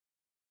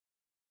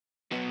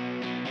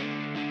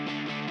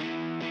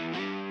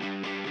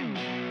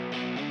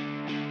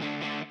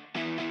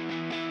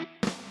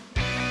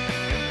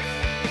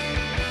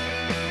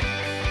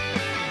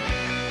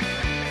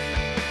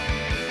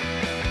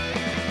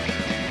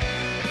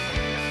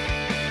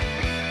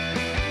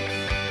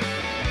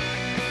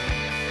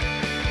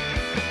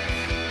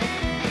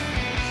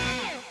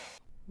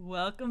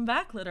Welcome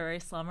back, literary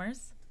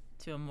slummers,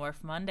 to a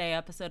Morph Monday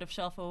episode of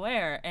Shelf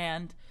Aware,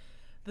 and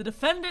the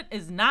defendant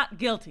is not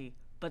guilty,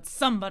 but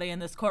somebody in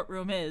this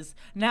courtroom is.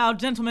 Now,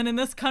 gentlemen, in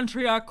this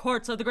country, our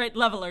courts are the great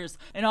levelers.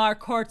 In our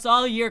courts,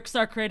 all Yeerks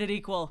are created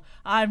equal.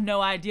 I'm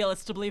no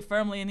idealist to believe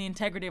firmly in the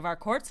integrity of our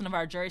courts and of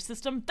our jury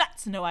system.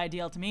 That's no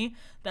ideal to me.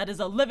 That is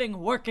a living,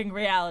 working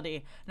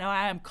reality. Now,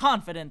 I am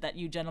confident that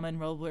you gentlemen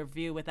will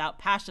review without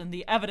passion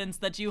the evidence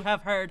that you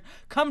have heard,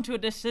 come to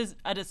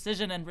a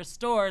decision and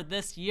restore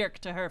this Yeerk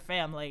to her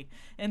family.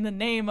 In the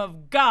name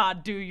of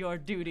God, do your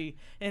duty.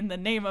 In the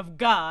name of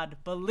God,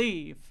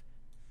 believe.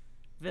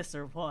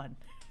 Visser 1.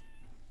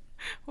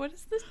 What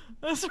is this?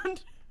 That's from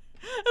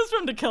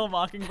To Kill a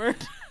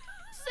Mockingbird.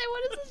 Say,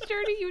 what is this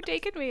journey you've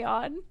taken me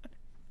on?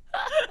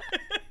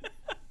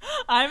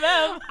 I'm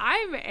Em.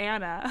 I'm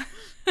Anna.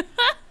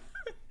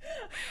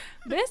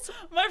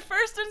 My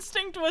first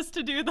instinct was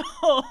to do the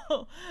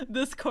whole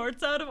 "this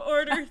court's out of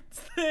order"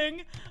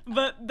 thing,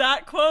 but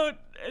that quote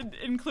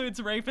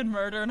includes rape and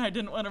murder, and I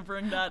didn't want to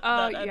bring that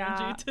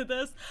energy to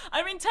this.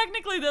 I mean,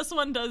 technically this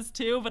one does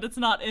too, but it's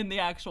not in the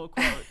actual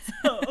quote.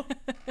 So.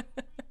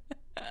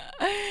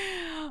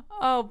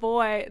 Oh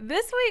boy.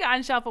 This week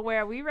on Shelf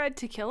Aware, we read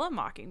To Kill a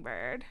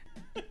Mockingbird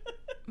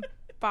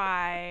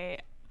by,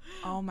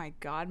 oh my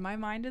god, my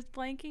mind is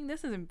blanking.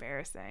 This is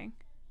embarrassing.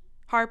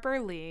 Harper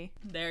Lee.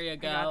 There you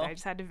go. I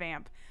just had to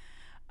vamp.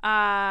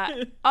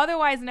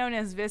 Otherwise known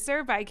as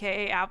Visser by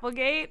K.A.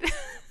 Applegate.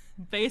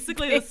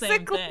 Basically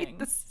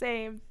the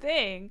same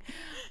thing.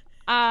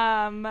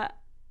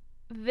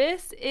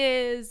 This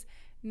is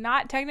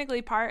not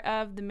technically part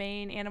of the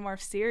main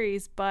Animorph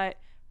series, but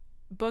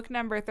book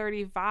number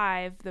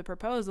 35, The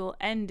Proposal,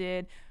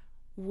 ended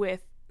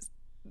with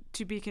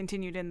to be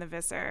continued in the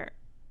Visser.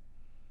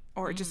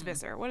 Or just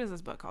Visser. What is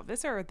this book called?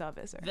 Visser or The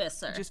Visser?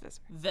 Visser. Just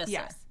Visser. Visser.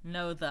 Yes.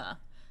 No the.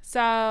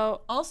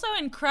 So. Also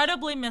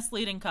incredibly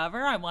misleading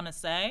cover, I want to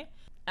say,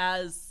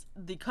 as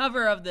the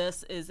cover of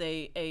this is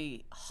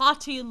a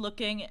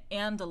haughty-looking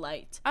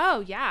Andalite.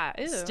 Oh, yeah.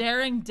 Ew.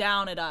 Staring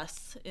down at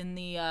us in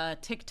the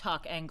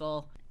TikTok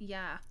angle.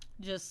 Yeah.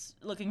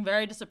 Just looking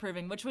very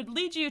disapproving, which would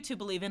lead you to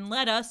believe, and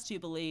led us to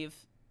believe,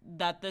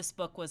 that this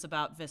book was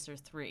about Visser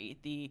 3,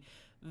 the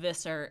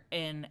Visser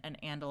in an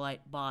Andalite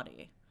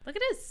body. Look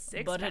at his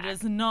six-pack. But it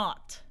is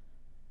not.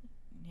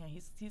 Yeah,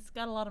 he's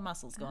got a lot of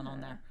muscles going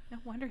on there. No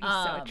wonder he's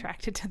so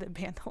attracted to the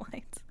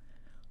Bandolites.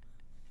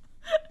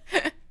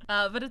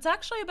 But it's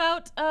actually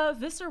about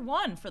Visser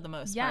 1 for the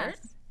most part.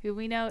 Who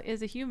we know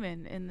is a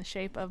human in the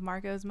shape of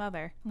Marco's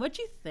mother. What'd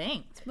you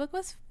think? This book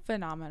was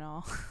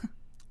phenomenal.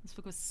 This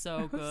book was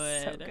so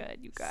good. So good,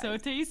 you guys. So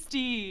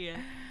tasty.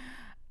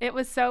 It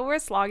was so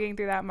worth slogging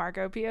through that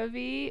Marco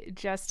POV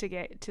just to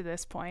get to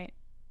this point.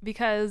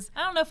 Because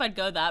I don't know if I'd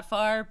go that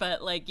far,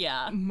 but like,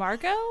 yeah.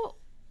 Marco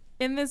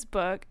in this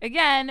book,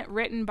 again,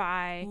 written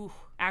by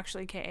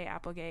actually K.A.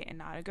 Applegate and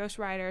not a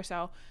ghostwriter.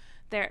 So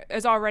there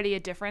is already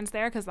a difference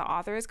there because the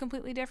author is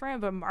completely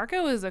different. But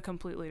Marco is a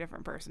completely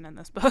different person in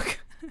this book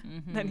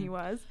than he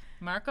was.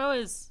 Marco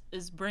is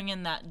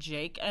bringing that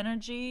Jake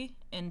energy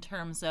in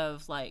terms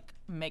of like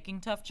making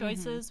tough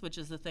choices, which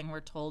is the thing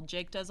we're told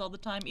Jake does all the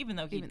time, even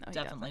though he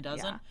definitely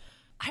doesn't. Yeah.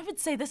 I would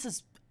say this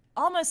is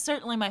almost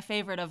certainly my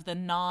favorite of the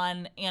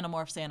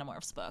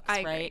non-Animorphs books,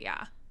 I right? agree,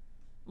 yeah.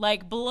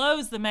 Like,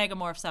 blows the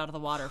Megamorphs out of the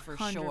water for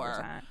 100%.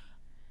 sure.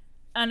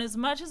 And as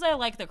much as I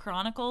like the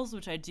Chronicles,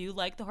 which I do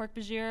like the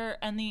Hork-Bajir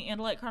and the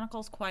Andalite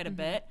Chronicles quite a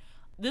bit,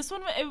 this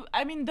one,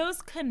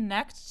 those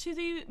connect to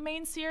the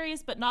main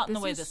series, but not in the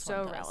way this one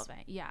does. This is so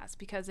relevant, yes,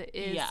 because it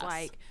is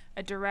like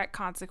a direct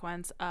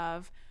consequence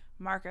of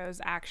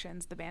Marco's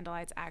actions, the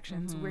Bandolites'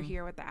 actions. We're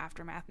here with the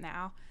aftermath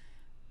now.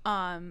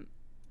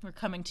 We're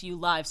coming to you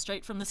live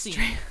straight from the scene.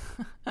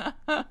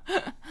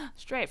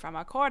 Straight from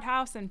a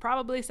courthouse in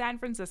probably San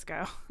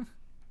Francisco.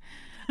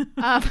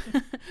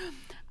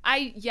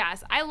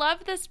 I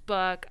loved this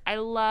book. I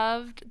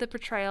loved the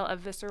portrayal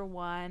of Visser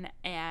 1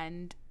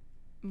 and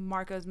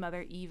Marco's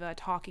mother Eva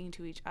talking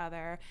to each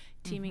other,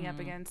 teaming up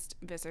against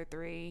Visser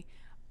 3.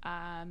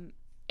 And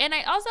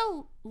I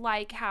also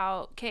like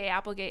how K.A.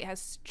 Applegate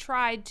has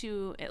tried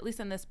to, at least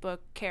in this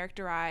book,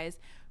 characterize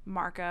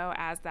Marco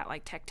as that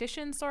like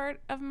tactician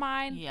sort of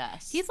mind.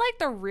 Yes. He's like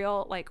the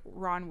real like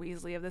Ron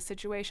Weasley of the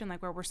situation,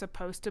 like where we're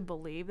supposed to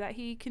believe that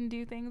he can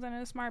do things and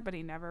is smart, but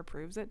he never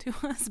proves it to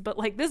us. But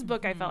like this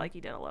book, I felt like he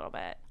did a little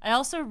bit. I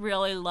also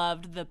really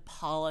loved the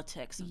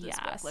politics of this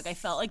book. Like I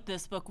felt like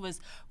this book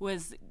was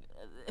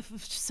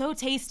so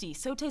tasty,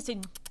 so tasty.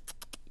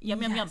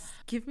 Yum, yum, yum.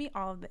 Give me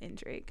all of the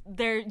intrigue.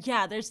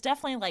 There's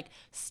definitely like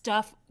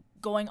stuff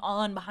going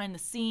on behind the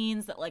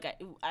scenes that like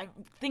I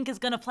think is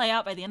going to play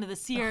out by the end of the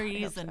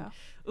series.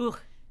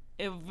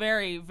 A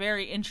very,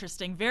 very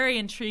interesting, very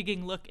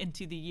intriguing look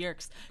into the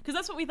Yeerks, because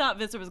that's what we thought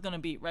Visser was going to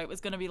be, right? It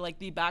was going to be like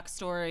the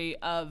backstory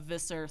of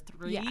Visser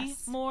 3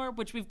 more,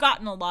 which we've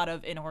gotten a lot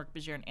of in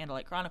Hork-Bajir and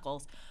Andalite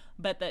Chronicles,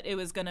 but that it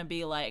was going to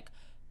be like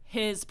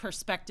his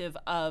perspective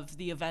of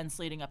the events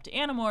leading up to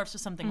Animorphs or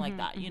something like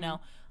that, you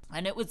know?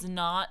 And it was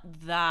not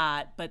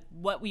that, but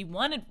what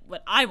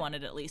I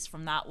wanted at least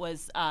from that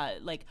was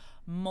like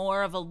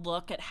more of a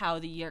look at how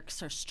the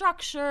Yeerks are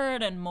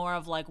structured and more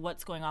of like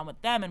what's going on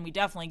with them. And we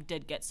definitely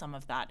did get some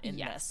of that in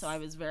this. So I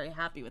was very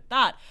happy with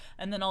that.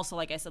 And then also,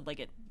 like I said, like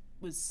it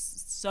was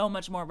so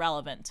much more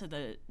relevant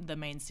to the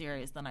main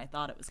series than I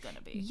thought it was going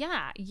to be.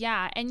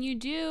 Yeah. And you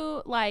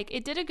do, like,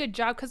 it did a good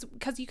job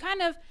because you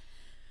kind of,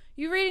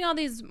 you're reading all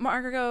these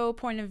Margot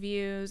point of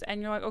views and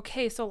you're like,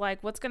 okay, so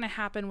like what's going to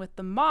happen with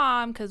the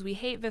mom? Because we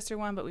hate Visser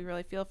 1, but we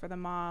really feel for the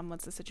mom.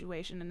 What's the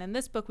situation? And in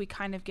this book, we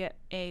kind of get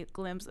a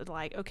glimpse of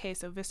like, okay,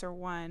 so Visser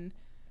 1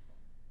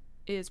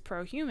 is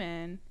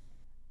pro-human,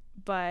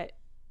 but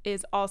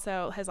is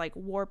also has like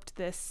warped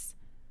this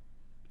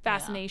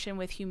fascination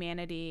with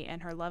humanity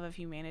and her love of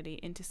humanity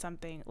into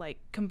something like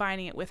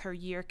combining it with her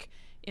Yeerk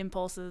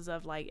impulses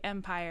of like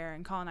empire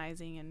and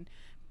colonizing and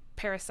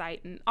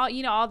parasite and all,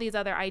 you know, all these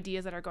other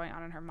ideas that are going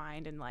on in her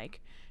mind and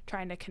like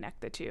trying to connect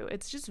the two.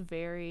 It's just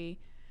very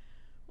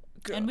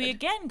good. And we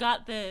again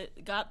got the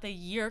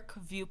Yeerk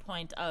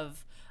viewpoint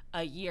of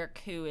a Yeerk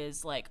who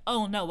is like,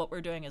 oh no, what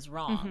we're doing is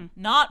wrong.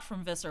 Not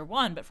from Visser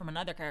 1, but from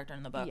another character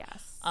in the book.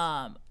 Yes.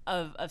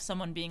 Of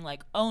someone being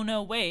like, oh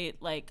no,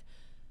 wait, like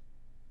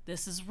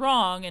this is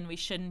wrong and we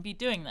shouldn't be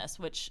doing this,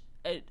 which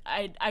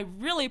I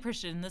really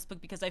appreciate in this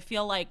book because I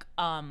feel like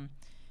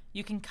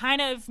you can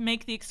kind of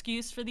make the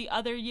excuse for the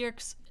other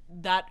Yeerks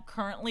that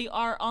currently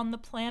are on the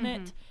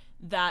planet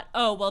that,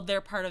 oh, well, they're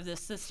part of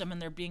this system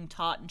and they're being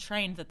taught and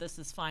trained that this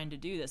is fine to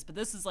do this. But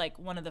this is like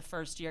one of the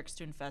first Yeerks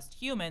to infest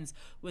humans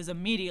was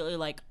immediately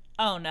like,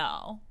 oh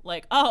no.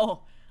 Like,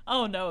 oh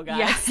no, guys.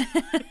 Yes.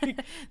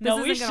 No,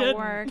 this isn't going to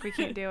work. We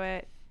can't do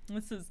it.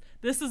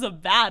 This is a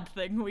bad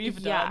thing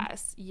we've done.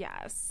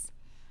 Yes.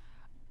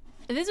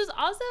 This was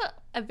also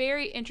a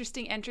very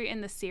interesting entry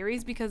in the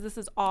series because this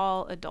is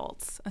all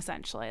adults,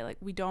 essentially. Like,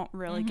 we don't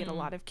really get a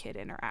lot of kid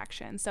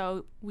interaction.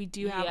 So we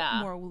do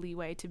have more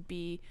leeway to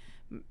be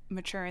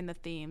mature in the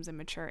themes and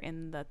mature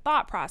in the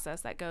thought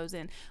process that goes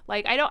in.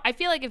 Like, I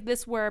feel like if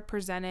this were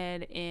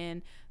presented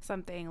in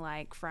something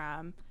like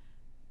from,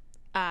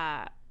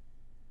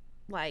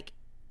 like,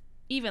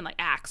 even like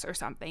Axe or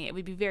something, it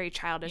would be very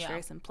childish,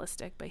 very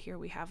simplistic. But here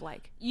we have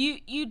like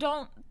you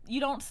don't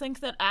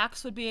think that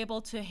Axe would be able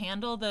to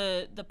handle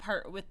the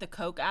part with the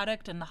coke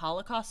addict and the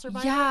Holocaust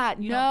survivor? Yeah,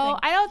 no,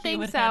 I don't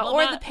think so.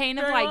 Or the pain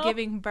of like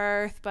giving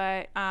birth,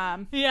 but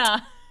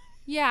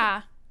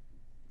yeah.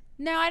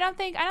 No, I don't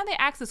think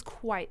Axe is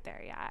quite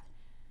there yet.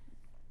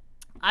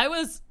 I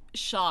was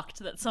shocked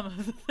that some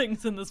of the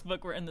things in this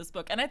book were in this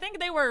book, and I think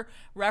they were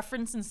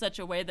referenced in such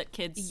a way that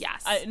kids,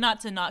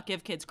 not to not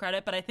give kids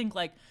credit, but I think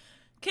like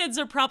kids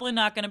are probably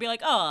not going to be like,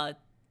 oh,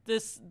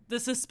 this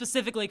is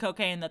specifically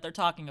cocaine that they're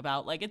talking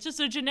about. Like, it's just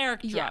a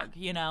generic drug,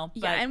 you know?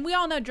 Yeah, and we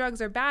all know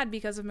drugs are bad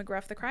because of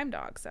McGruff the crime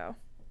dog, so.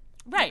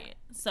 Right.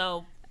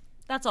 So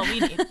that's all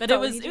we need. But it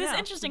was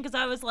interesting because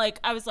I was like,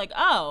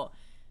 oh,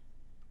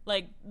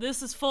 like,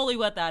 this is fully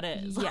what that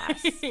is.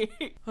 Yes.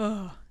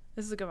 Oh,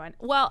 this is a good one.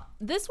 Well,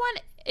 this one,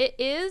 it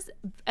is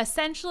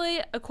essentially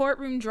a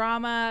courtroom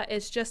drama.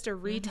 It's just a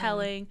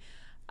retelling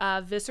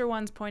of Visser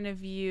 1's point of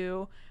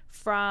view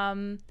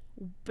from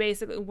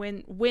basically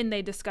when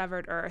they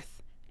discovered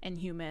Earth and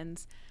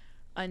humans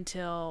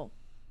until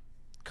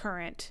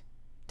current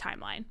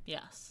timeline.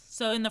 Yes.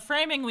 So in the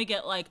framing, we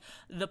get like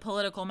the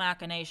political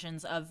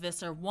machinations of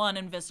Visser 1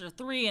 and Visser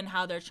 3 and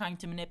how they're trying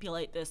to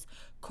manipulate this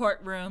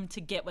courtroom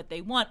to get what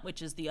they want,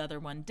 which is the other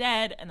one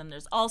dead. And then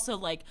there's also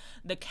like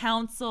the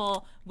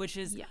council, which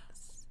is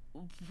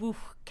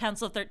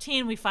Council of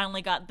 13. We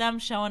finally got them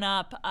showing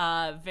up.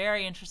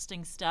 Very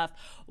interesting stuff.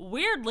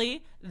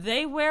 Weirdly,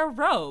 they wear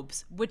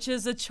robes, which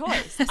is a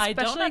choice. I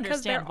don't understand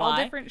because they're why. All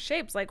different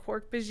shapes, like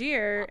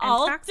Hork-Bajir and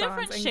all taxons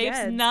different and shapes.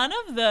 Geds.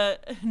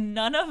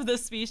 None of the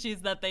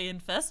species that they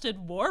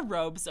infested wore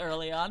robes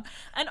early on,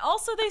 and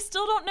also they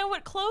still don't know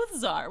what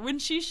clothes are. When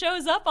she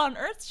shows up on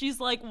Earth, she's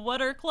like, "What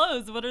are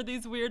clothes? What are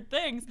these weird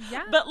things?"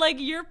 Yeah. But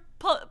like your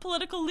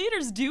political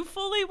leaders do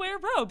fully wear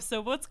robes, so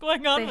what's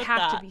going on with that?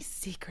 They have to be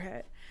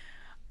secret.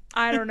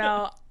 I don't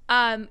know.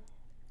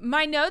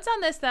 My notes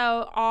on this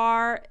though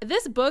are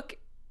this book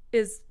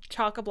is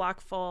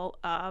chock-a-block full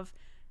of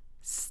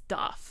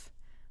stuff,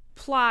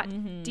 plot,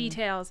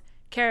 details,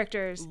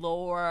 characters,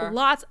 lore,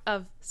 lots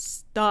of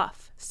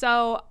stuff.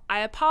 So I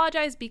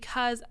apologize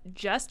because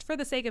just for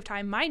the sake of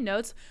time, my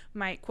notes,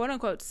 my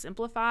quote-unquote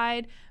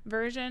simplified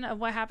version of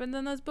what happens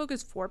in this book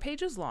is 4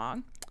 pages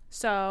long.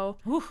 So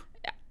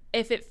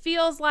if it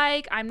feels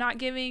like I'm not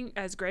giving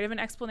as great of an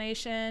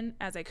explanation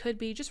as I could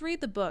be, just read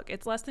the book.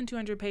 It's less than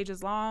 200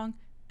 pages long.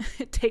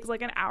 It takes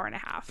like an hour and a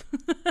half.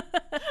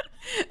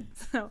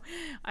 So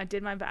I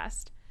did my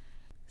best.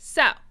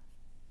 So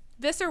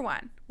Visser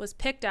 1 was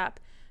picked up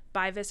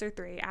by Visser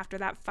 3 after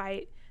that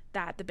fight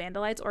that the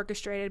Bandolites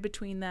orchestrated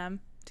between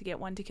them to get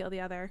one to kill the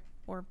other,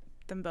 or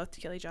them both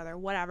to kill each other,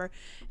 whatever.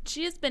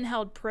 She has been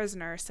held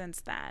prisoner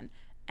since then.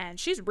 And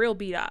she's real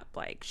beat up.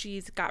 Like,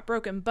 she's got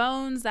broken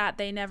bones that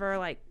they never,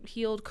 like,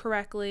 healed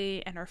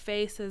correctly. And her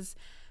face is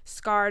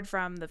scarred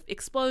from the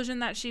explosion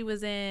that she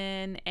was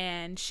in.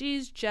 And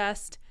she's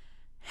just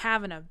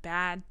having a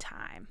bad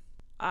time.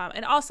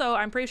 And also,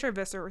 I'm pretty sure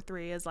Visser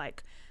 3 is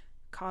like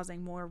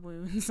causing more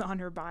wounds on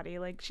her body.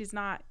 Like, she's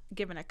not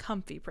given a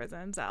comfy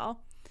prison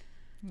cell.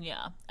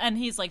 Yeah. And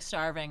he's like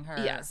starving her.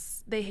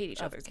 Yes. They hate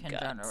each other's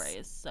guts.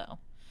 Rays, so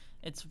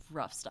it's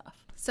rough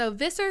stuff. So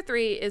Visser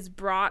 3 is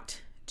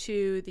brought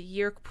to the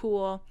Yeerk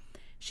pool.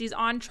 She's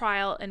on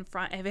trial in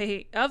front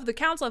of the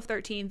Council of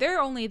 13. They're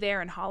only there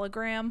in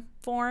hologram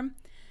form.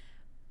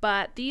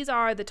 But these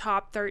are the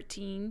top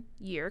 13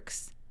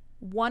 Yeerks,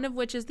 one of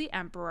which is the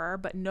Emperor,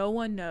 but no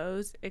one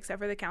knows,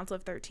 except for the Council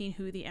of 13,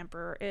 who the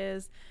Emperor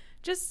is.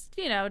 Just,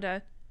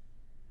 to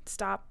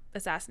stop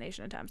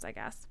assassination attempts, I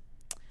guess.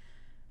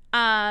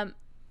 And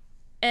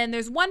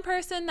there's one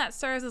person that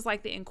serves as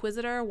like the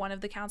Inquisitor, one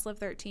of the Council of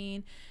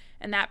 13,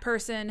 and that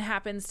person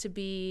happens to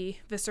be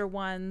Visser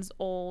 1's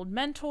old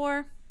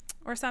mentor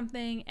or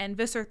something, and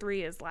Visser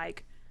 3 is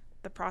like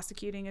the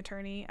prosecuting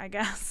attorney, I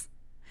guess.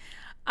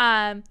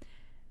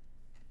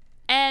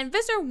 And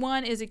Visser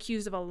 1 is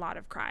accused of a lot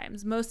of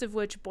crimes, most of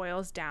which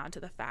boils down to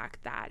the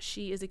fact that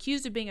she is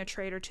accused of being a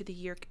traitor to the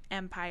Yeerk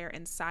Empire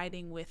and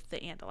siding with the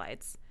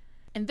Andalites.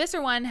 And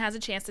Visser 1 has a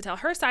chance to tell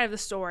her side of the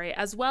story,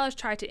 as well as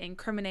try to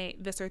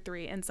incriminate Visser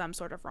 3 in some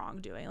sort of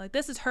wrongdoing. Like,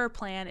 this is her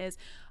plan, is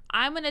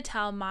I'm going to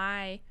tell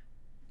my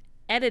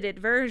edited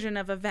version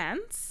of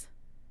events,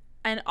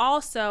 and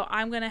also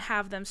I'm going to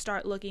have them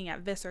start looking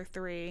at Visser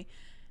 3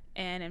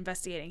 and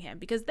investigating him,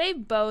 because they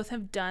both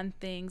have done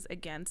things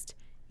against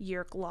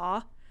Yeerk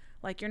law.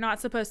 Like, you're not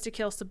supposed to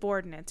kill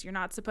subordinates. You're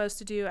not supposed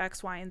to do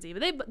X, Y, and Z.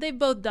 But they've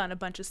both done a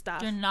bunch of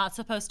stuff. You're not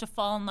supposed to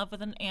fall in love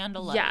with an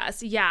Andalite.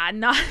 Yes, yeah.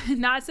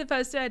 Not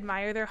supposed to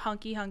admire their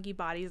hunky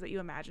bodies that you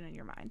imagine in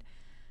your mind.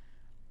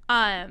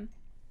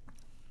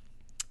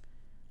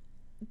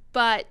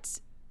 But,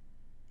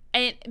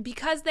 and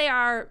because they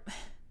are,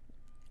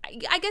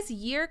 I guess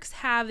Yeerks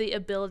have the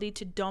ability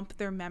to dump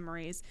their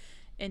memories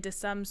into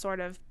some sort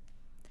of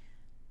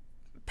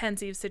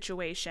pensive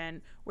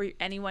situation where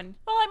anyone,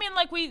 well, I mean,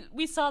 like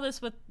we saw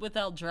this with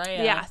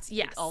Eldrea.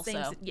 yes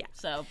also yeah,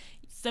 so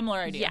similar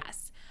idea.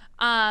 Yes.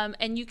 And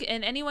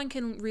anyone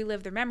can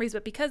relive their memories,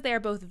 but because they are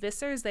both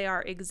Vissers, they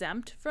are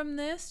exempt from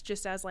this,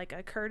 just as like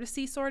a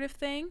courtesy sort of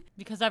thing.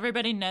 Because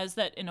everybody knows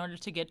that in order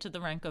to get to the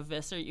rank of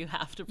Visser, you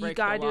have to break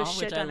the law, do a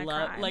shit ton of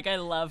crime. Like, I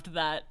loved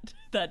that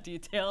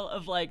detail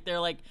of like, they're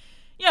like,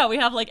 yeah, we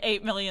have like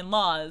 8 million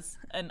laws,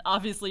 and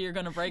obviously you're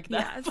going to break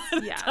that by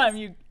the time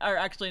you are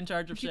actually in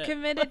charge of shit. You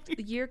committed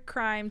your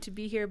crime to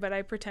be here, but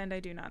I pretend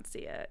I do not see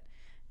it,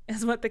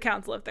 is what the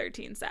Council of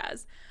 13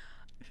 says.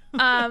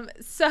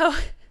 So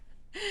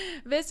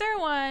Visser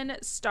 1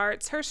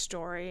 starts her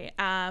story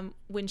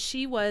when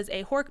she was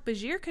a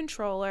Hork-Bajir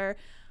controller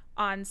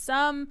on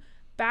some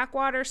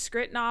backwater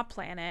Skritnaw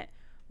planet,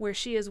 where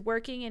she is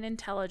working in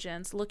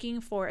intelligence looking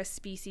for a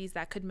species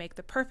that could make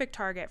the perfect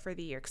target for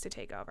the Yeerks to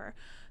take over.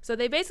 So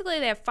they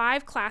have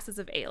 5 classes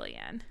of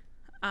alien.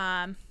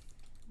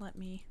 Let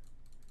me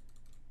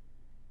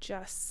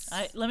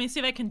see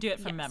if I can do it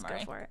from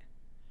memory. Go for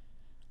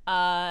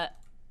it.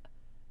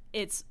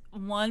 It's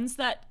ones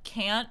that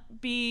can't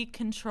be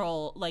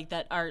controlled, like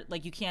that are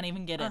like you can't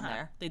even get in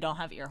there. They don't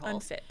have ear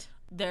holes. Unfit.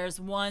 There's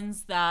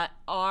ones that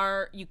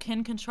are, you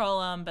can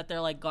control them, but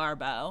they're like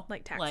Garbo.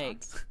 Like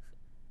taxons.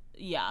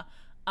 Yeah.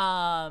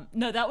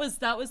 No, that was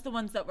the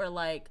ones that were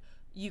like,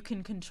 you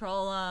can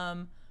control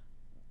them,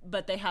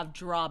 but they have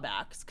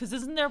drawbacks. Because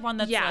isn't there one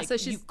that's like, so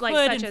she's you like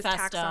could such as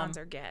taxons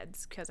them. or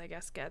Geds, because I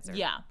guess Geds are.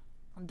 Yeah.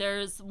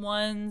 There's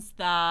ones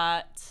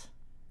that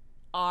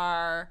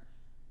are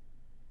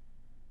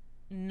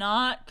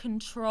not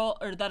control,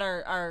 or that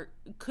are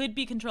could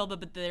be controlled,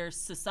 but their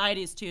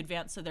society is too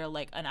advanced, so they're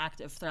like an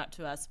active threat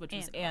to us, which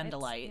was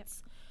Andalites. Yep.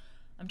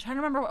 I'm trying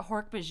to remember what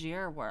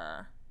Hork-Bajir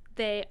were.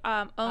 They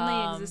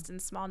only exist in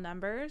small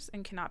numbers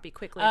and cannot be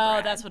quickly bred.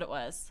 Oh, that's what it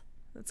was.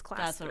 That's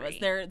class 3. What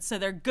it was.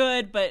 They're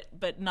good,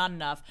 but not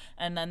enough.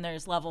 And then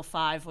there's level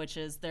 5, which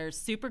is they're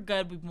super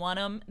good. We want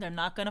them. They're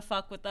not gonna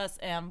fuck with us,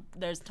 and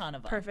there's a ton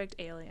of them. Perfect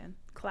alien,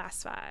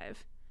 class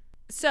 5.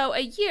 So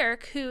a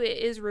Yeerk who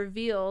is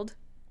revealed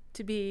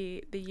to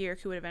be the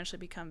Yeerk who would eventually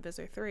become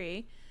Visser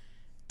 3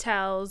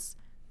 tells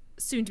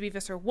soon-to-be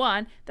Visser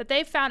 1 that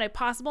they found a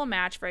possible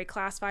match for a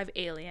class 5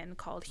 alien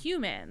called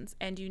humans.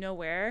 And do you know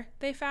where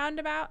they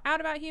found out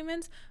about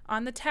humans?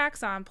 On the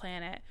Taxon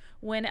planet,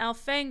 when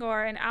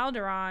Elfangor and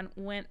Alderaan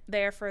went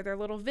there for their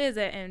little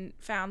visit and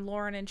found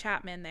Lauren and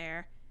Chapman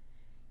there.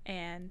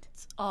 And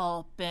it's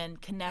all been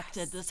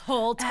connected this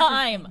whole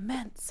time. Everything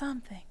meant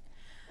something.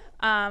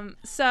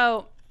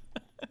 So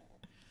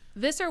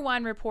Visser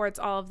 1 reports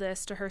all of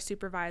this to her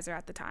supervisor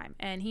at the time,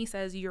 and he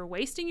says, "You're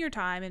wasting your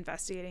time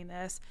investigating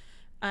this,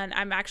 and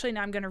I'm going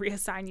to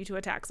reassign you to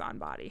a Taxon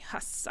body."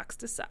 Sucks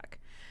to suck.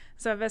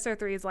 So Visser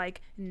 3 is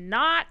like,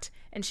 not,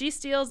 and she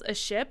steals a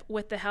ship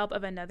with the help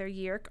of another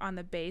Yeerk on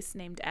the base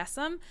named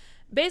Essam.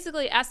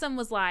 Basically, Essam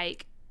was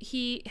like,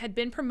 he had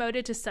been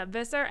promoted to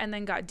sub-Visser and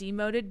then got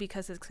demoted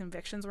because his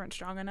convictions weren't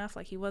strong enough,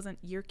 like he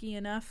wasn't Yeerky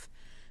enough,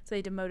 so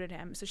they demoted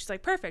him. So she's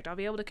like, perfect, I'll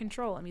be able to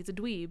control him, he's a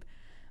dweeb.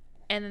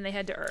 And then they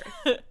head to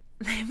Earth.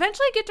 they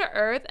eventually get to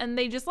Earth, and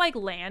they just like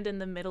land in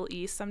the Middle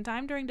East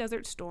sometime during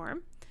Desert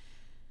Storm.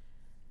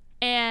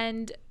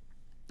 And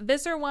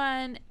Visser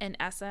 1 and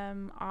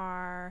SM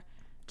are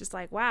just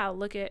like, wow,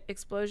 look at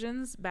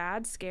explosions,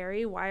 bad,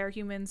 scary. Why are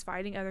humans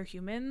fighting other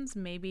humans?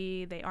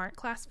 Maybe they aren't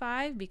class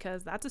 5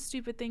 because that's a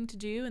stupid thing to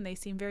do, and they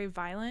seem very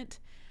violent,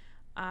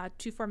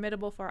 too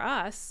formidable for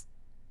us.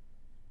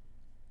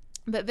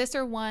 But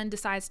Visser 1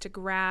 decides to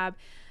grab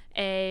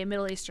a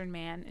Middle Eastern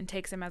man and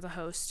takes him as a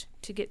host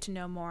to get to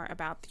know more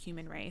about the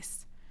human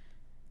race.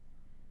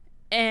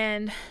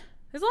 And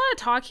there's a lot of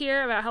talk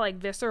here about how like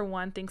Visser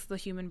 1 thinks the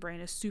human brain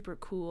is super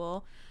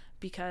cool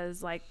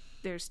because like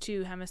there's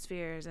 2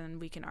 hemispheres and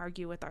we can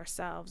argue with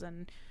ourselves,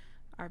 and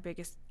our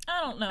biggest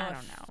I don't know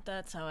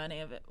that's how any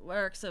of it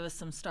works. It was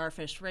some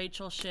Starfish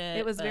Rachel shit.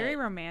 It was very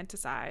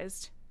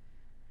romanticized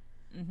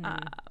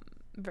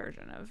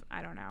version of,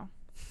 I don't know.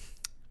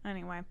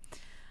 Anyway,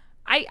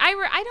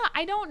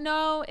 I don't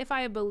know if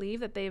I believe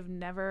that they've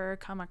never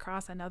come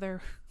across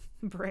another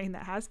brain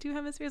that has 2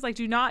 hemispheres. Like,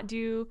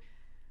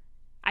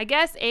 I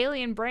guess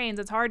alien brains,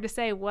 it's hard to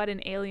say what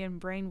an alien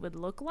brain would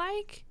look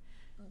like.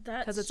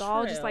 That's because it's true.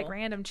 all just like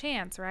random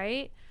chance,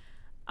 right?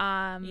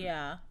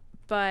 Yeah.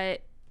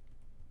 But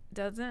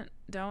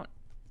don't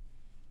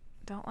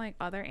like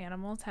other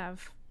animals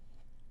have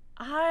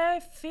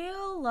I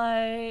feel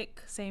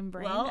like same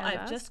brain? Well, as I've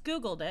us? just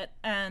Googled it,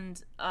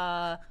 and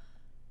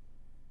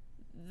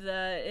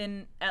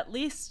at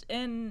least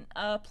in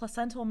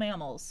placental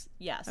mammals,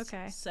 yes.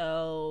 Okay.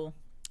 So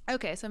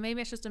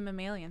maybe it's just a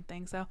mammalian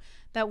thing. So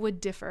that would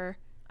differ.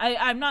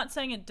 I'm not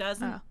saying it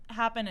doesn't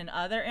happen in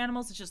other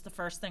animals. It's just the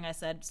first thing I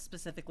said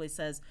specifically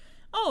says,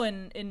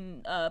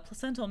 in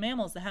placental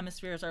mammals, the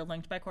hemispheres are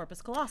linked by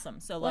corpus callosum.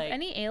 So, Well, if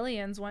any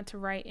aliens want to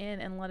write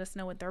in and let us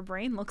know what their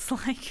brain looks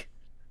like,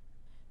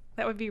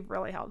 that would be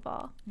really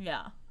helpful.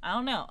 Yeah. I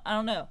don't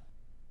know.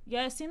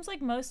 Yeah, it seems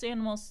like most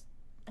animals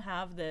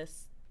have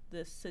this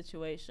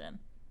situation.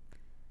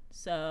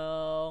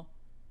 So,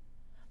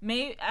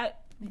 maybe...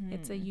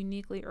 It's a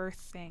uniquely Earth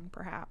thing,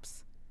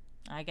 perhaps.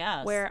 I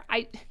guess. Where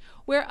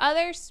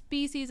other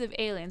species of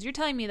aliens, you're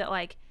telling me that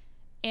like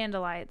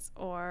Andalites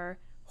or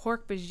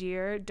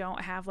Hork-Bajir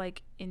don't have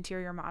like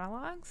interior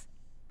monologues?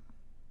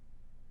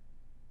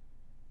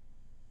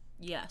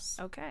 Yes.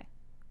 Okay.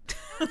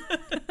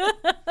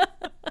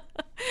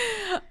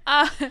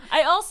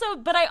 I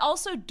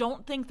also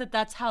don't think that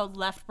that's how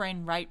left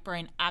brain, right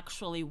brain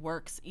actually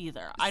works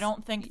either. I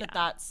don't think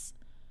that's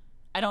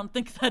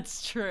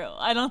true.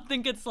 I don't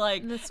think it's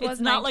like this was it's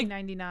not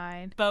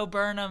 1999. like Bo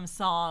Burnham's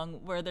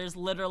song where there's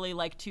literally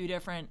like 2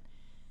 different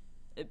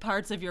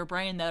parts of your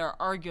brain that are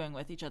arguing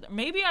with each other.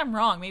 Maybe I'm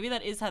wrong. Maybe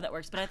that is how that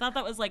works. But I thought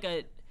that was like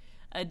a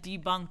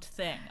debunked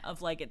thing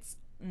of like it's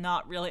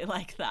not really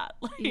like that.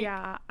 Like,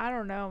 yeah, I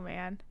don't know,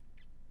 man.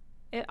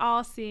 It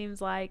all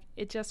seems like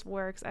it just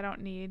works. I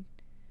don't need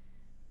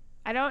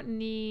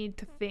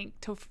to think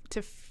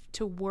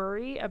to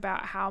worry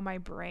about how my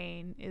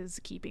brain is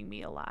keeping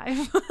me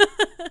alive.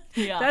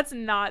 Yeah. That's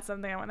not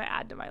something I want to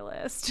add to my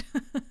list.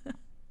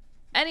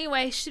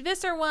 Anyway,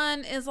 Visser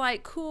 1 is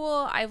like,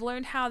 cool, I've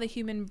learned how the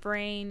human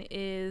brain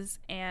is,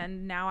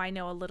 and now I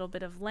know a little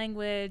bit of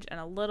language and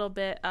a little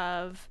bit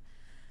of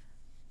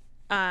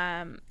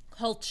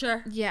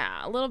culture.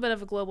 Yeah, a little bit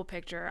of a global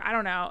picture. I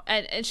don't know.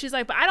 And she's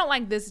like, but I don't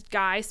like this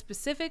guy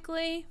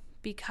specifically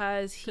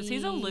because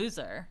he's a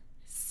loser.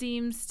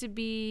 Seems to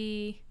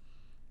be,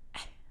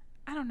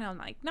 I don't know,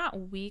 like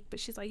not weak, but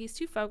she's like, he's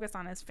too focused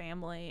on his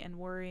family and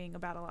worrying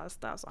about a lot of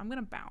stuff. So I'm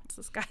gonna bounce.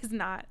 This guy's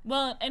not.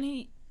 Well,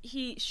 and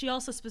she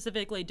also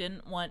specifically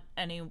didn't want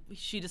any.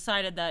 She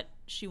decided that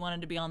she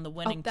wanted to be on the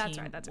winning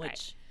team. That's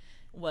right.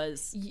 It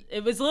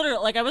was literally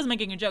like I was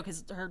making a joke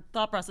because her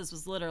thought process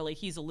was literally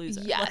he's a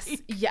loser. Yes,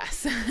 like,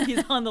 yes.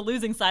 He's on the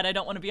losing side. I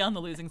don't want to be on the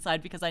losing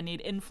side because I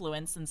need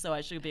influence, and so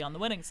I should be on the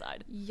winning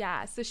side.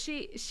 Yeah. So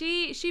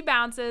she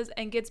bounces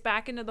and gets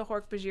back into the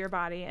Hork-Bajir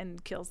body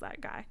and kills that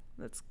guy.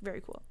 That's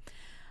very cool.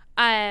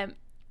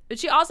 But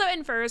she also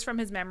infers from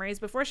his memories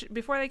before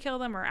they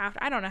kill him or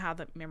after. I don't know how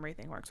the memory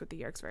thing works with the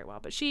Yeerks very well,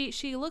 but she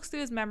looks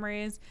through his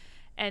memories.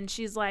 And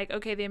she's like,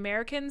 okay, the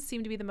Americans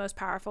seem to be the most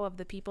powerful of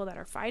the people that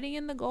are fighting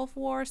in the Gulf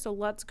War, so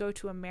let's go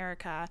to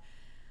America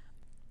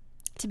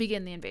to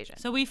begin the invasion.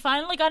 So we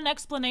finally got an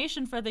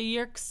explanation for the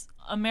Yeerks'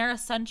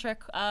 Americentric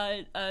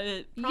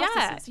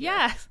processes here.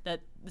 Yes.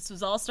 That this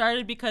was all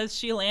started because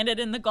she landed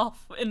in the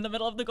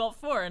middle of the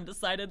Gulf War and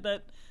decided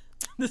that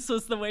this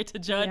was the way to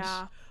judge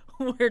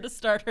where to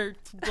start her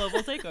global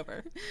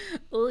takeover.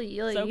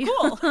 So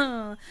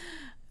cool.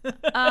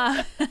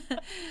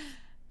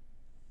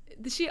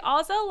 She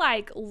also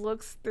like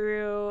looks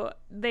through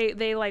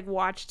they like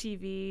watch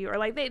TV or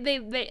like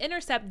they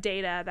intercept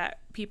data that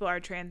people are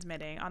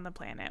transmitting on the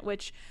planet,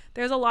 which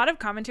there's a lot of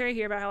commentary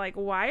here about how like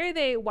why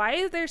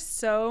is there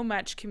so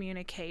much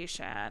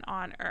communication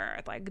on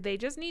Earth? Like they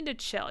just need to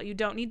chill. You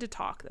don't need to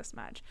talk this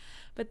much.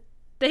 But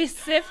They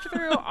sift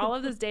through all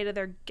of this data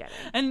they're getting.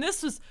 And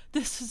this was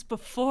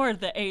before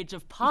the age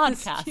of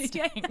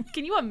podcasting.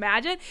 Can you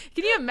imagine?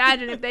 Can you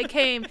imagine if they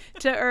came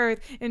to Earth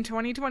in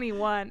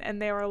 2021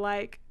 and they were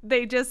like,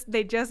 they just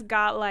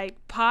got like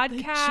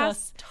podcasts,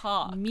 just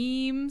talk,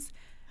 memes,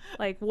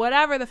 like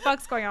whatever the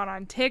fuck's going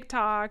on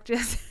TikTok,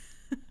 just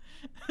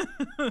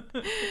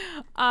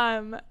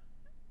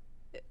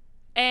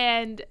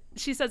and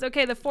she says,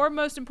 okay, the 4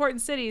 most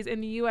important cities in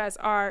the U.S.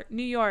 are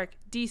New York,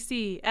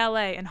 D.C.,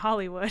 L.A., and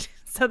Hollywood.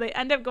 So they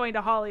end up going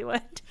to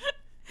Hollywood.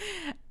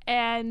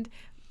 And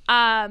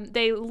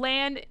they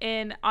land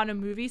on a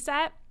movie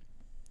set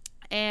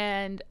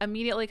and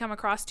immediately come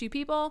across 2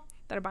 people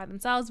that are by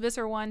themselves.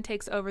 Visser 1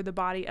 takes over the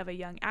body of a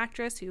young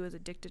actress who is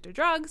addicted to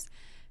drugs.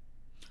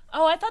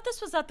 Oh, I thought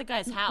this was at the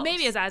guy's house.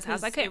 Maybe it's at his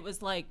house. It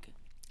was like...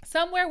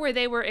 somewhere where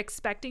they were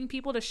expecting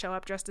people to show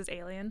up dressed as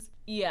aliens.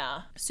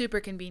 Yeah. Super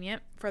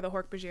convenient for the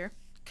Hork-Bajir.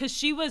 Because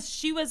she was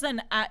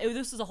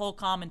this was a whole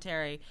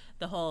commentary,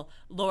 the whole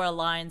Laura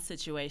Lyons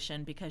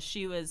situation, because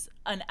she was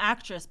an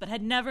actress but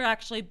had never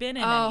actually been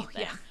in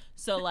anything. Yeah.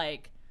 So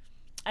like,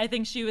 I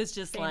think she was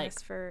just famous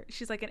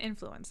she's like an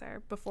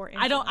influencer before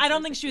influencers. I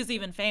don't think she was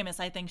even famous.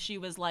 I think she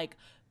was like,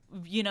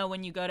 you know,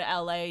 when you go to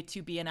LA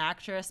to be an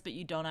actress but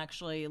you don't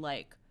actually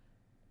like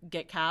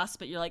get cast,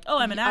 but you're like, oh,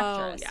 I'm an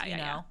actress. You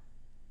know?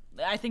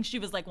 I think she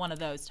was like one of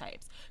those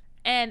types.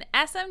 And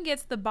SM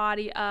gets the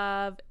body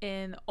of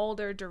an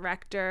older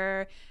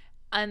director,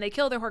 and they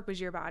kill their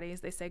Hork-Bajir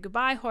bodies. They say,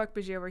 goodbye,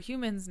 Hork-Bajir, we're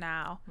humans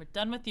now. We're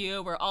done with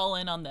you. We're all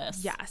in on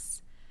this.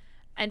 Yes.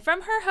 And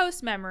from her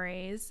host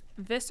memories,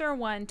 Visser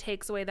 1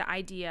 takes away the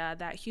idea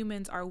that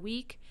humans are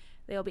weak.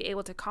 They'll be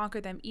able to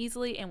conquer them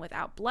easily and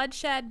without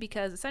bloodshed,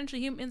 because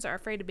essentially humans are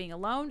afraid of being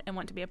alone and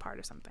want to be a part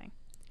of something,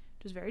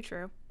 which is very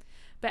true.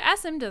 But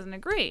SM doesn't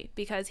agree,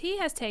 because he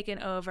has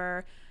taken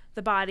over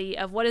the body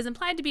of what is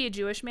implied to be a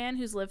Jewish man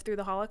who's lived through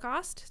the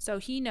Holocaust. So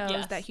he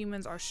knows that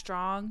humans are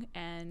strong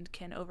and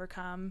can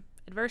overcome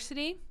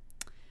adversity.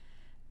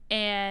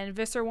 And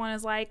Visser 1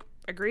 is like,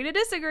 agree to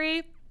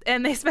disagree.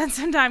 And they spend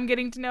some time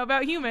getting to know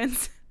about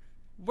humans.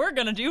 We're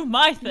going to do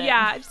my thing.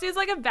 Yeah, it seems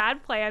like a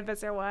bad plan,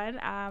 Visser 1.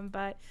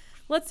 But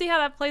let's see how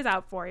that plays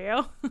out for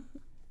you.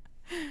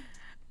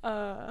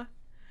 At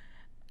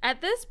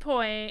this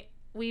point,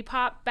 we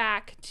pop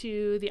back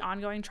to the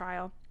ongoing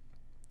trial.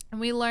 And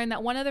we learn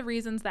that one of the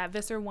reasons that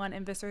Visser 1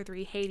 and Visser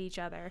 3 hate each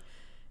other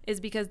is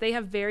because they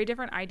have very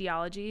different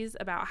ideologies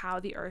about how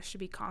the Earth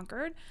should be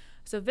conquered.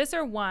 So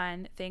Visser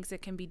 1 thinks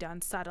it can be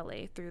done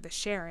subtly through the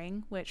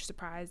sharing, which,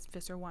 surprise,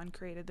 Visser 1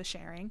 created the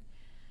sharing.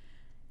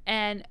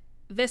 And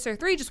Visser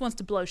 3 just wants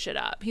to blow shit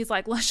up. He's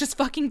like, let's just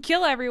fucking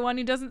kill everyone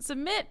who doesn't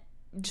submit.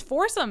 Just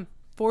force him.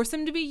 Force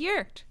him to be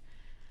yerked.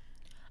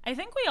 I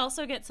think we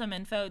also get some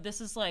info.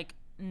 This is like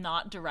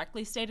not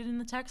directly stated in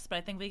the text, but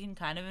I think we can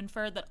kind of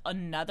infer that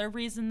another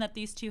reason that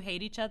these two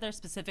hate each other,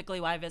 specifically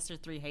why Visser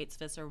 3 hates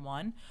Visser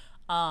 1,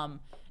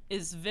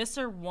 is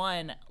Visser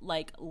 1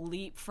 like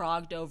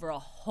leapfrogged over a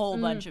whole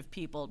bunch of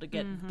people to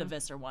get the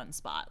Visser 1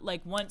 spot.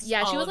 Like once,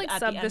 she was like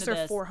sub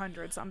Visser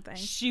 400 something.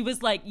 She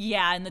was like,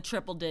 in the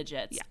triple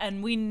digits. Yeah.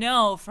 And we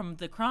know from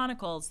the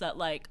chronicles that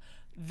like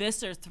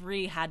Visser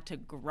 3 had to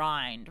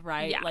grind,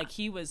 right? Yeah. Like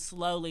he was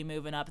slowly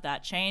moving up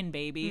that chain,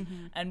 baby.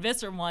 And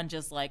Visser 1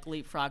 just like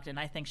leapfrogged, and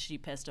I think she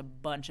pissed a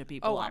bunch of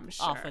people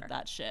off with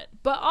that shit.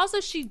 But also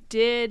she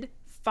did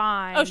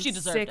find she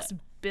deserved 6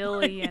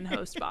 billion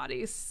host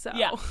bodies. So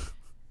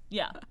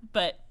yeah.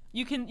 But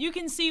you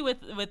can see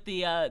with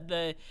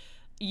the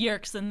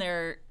Yerks and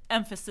their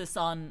emphasis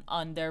on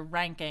their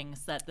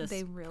rankings that this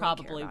really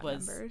probably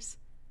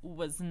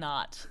was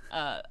not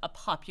a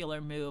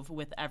popular move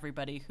with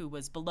everybody who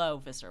was below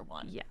Visser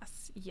 1.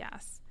 Yes.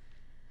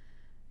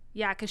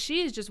 Yeah, because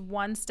she is just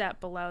one step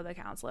below the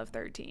Council of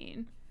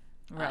 13.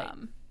 Right.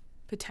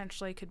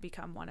 Potentially could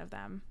become one of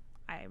them,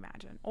 I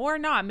imagine. Or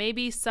not.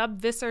 Maybe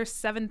sub-Visser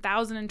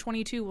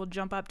 7022 will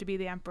jump up to be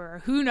the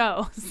Emperor. Who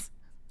knows?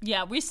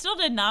 Yeah, we still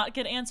did not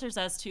get answers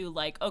as to,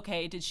 like,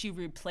 okay, did she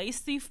replace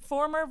the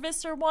former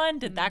Visser 1?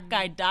 Did that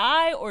guy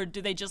die? Or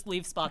do they just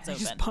leave spots open?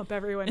 Just pump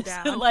everyone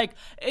down. Like,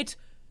 it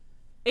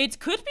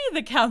could be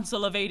the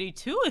Council of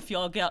 82 if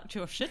y'all got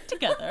your shit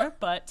together,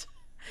 but...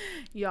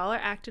 Y'all are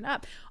acting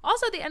up.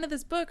 Also, at the end of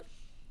this book,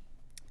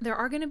 there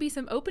are going to be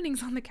some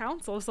openings on the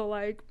council, so,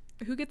 like,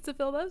 who gets to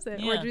fill those in?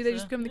 Yeah, or do they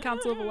just become the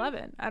Council of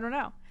 11? I don't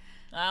know.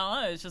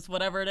 It's just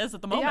whatever it is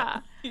at the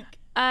moment.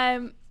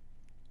 Yeah.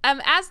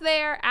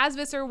 As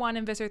Visser 1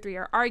 and Visser 3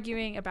 are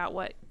arguing about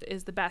what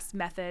is the best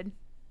method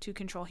to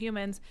control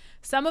humans,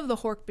 some of the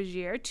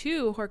Hork-Bajir,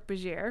 2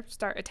 Hork-Bajir,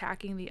 start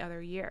attacking the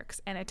other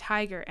Yeerks, and a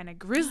tiger and a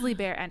grizzly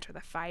bear enter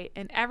the fight,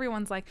 and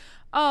everyone's like,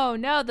 oh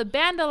no, the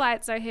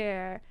Bandolites are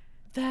here.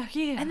 They're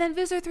here. And then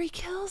Visser 3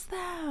 kills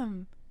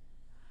them.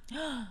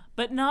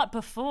 But not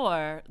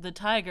before the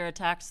tiger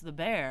attacks the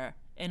bear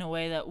in a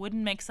way that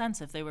wouldn't make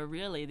sense if they were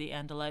really the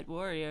Andalite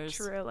warriors.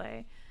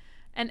 Truly.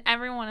 And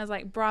everyone is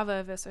like,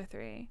 bravo, Visser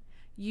 3.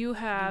 You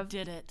have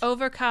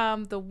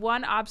overcome the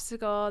one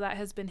obstacle that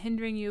has been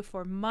hindering you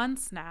for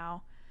months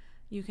now.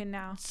 You can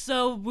now.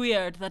 So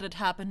weird that it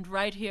happened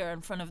right here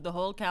in front of the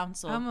whole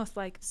council. Almost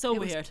like so it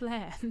weird. was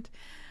planned.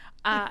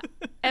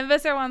 And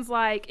Visser One's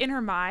like, in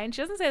her mind,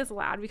 she doesn't say this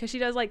aloud because she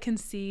does like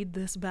concede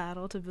this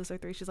battle to Visser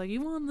 3. She's like,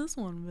 you won this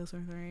one,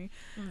 Visser 3.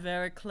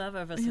 Very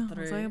clever, Visser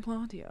 3. So I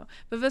applaud you.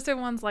 But Visser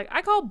One's like,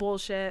 I call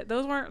bullshit.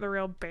 Those weren't the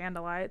real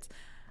Bandolites.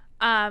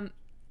 But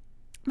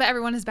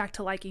everyone is back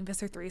to liking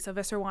Visser 3, so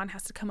Visser 1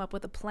 has to come up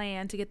with a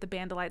plan to get the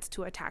Bandolites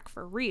to attack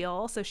for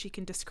real so she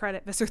can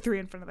discredit Visser 3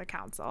 in front of the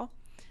council.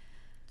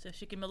 So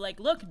she can be like,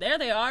 look, there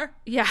they are.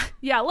 Yeah,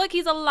 look,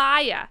 he's a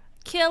liar.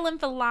 Kill him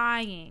for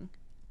lying.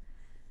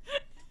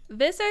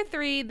 Visser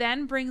 3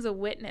 then brings a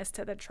witness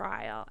to the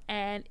trial,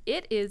 and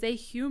it is a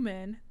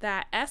human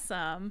that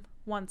Essam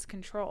once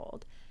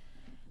controlled.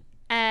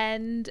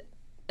 And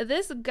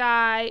this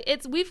guy,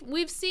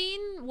 we've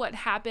seen what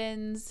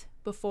happens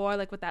before,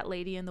 like with that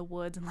lady in the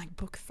woods in like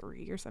book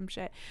 3 or some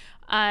shit.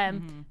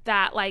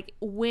 That like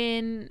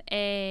when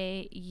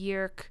a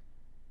Yeerk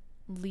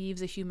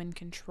leaves a human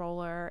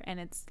controller and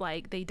it's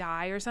like they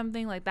die or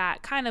something, like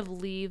that kind of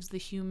leaves the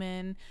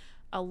human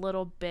a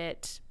little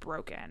bit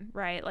broken,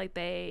 right? Like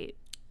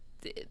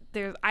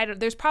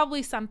there's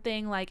probably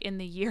something like in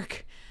the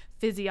Yeerk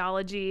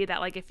physiology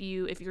that like if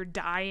you're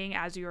dying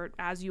as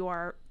you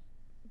are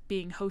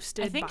being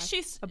hosted, I think by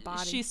a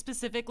body. She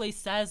specifically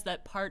says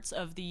that parts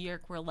of the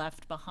Yeerk were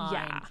left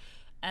behind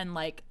and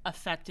like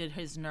affected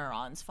his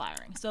neurons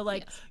firing. So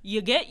like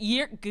you get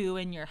Yeerk goo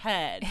in your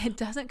head. It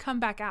doesn't come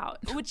back out.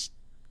 Which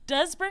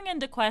does bring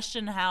into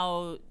question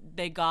how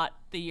they got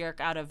the Yeerk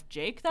out of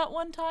Jake that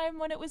one time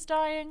when it was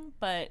dying,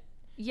 but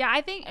yeah,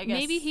 I think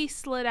maybe he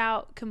slid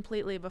out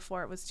completely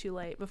before it was too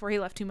late, before he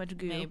left too much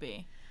goo.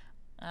 Maybe.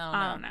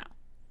 I don't know.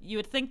 You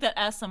would think that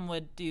Essam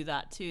would do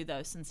that too,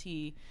 though, since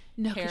he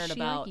cared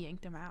about. She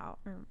yanked him out.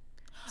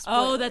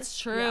 Oh, that's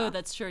true. Yeah.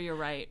 That's true. You're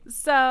right.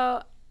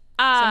 So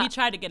he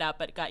tried to get out,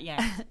 but got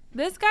yanked.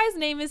 This guy's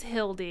name is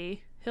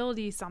Hildy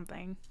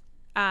something.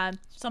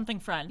 Something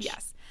French.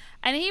 Yes.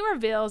 And he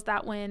reveals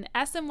that when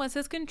Essam was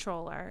his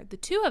controller, the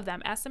two of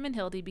them, Essam and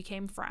Hildy,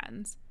 became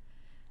friends.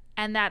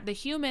 And that the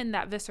human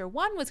that Visser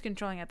 1 was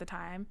controlling at the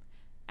time,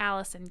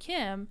 Allison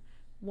Kim,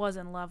 was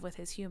in love with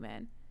his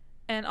human.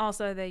 And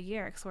also the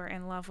Yeerks were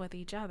in love with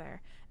each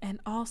other. And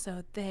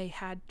also they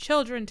had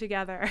children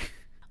together.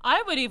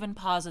 I would even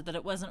posit that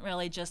it wasn't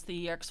really just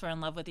the Yeerks were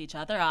in love with each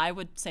other. I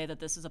would say that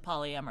this is a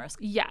polyamorous.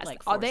 Yes,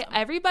 like,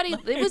 everybody.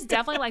 It was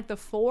definitely like the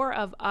four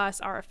of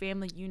us are a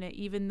family unit.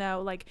 Even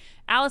though like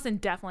Allison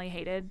definitely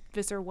hated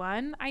Visser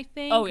 1, I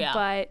think. Oh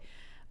yeah.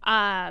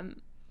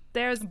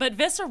 But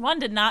Visser 1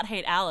 did not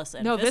hate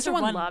Allison. No, Visser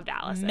 1 loved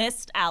Allison.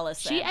 Missed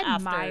Allison. She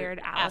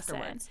admired Allison.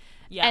 Afterwards.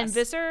 Yes. And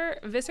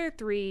Visser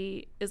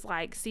 3 is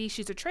like, see,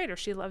 she's a traitor.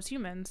 She loves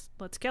humans.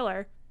 Let's kill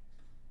her.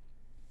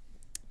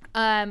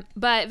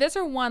 But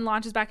Visser 1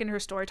 launches back into her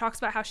story, talks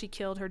about how she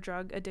killed her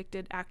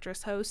drug-addicted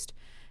actress host,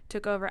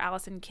 took over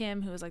Allison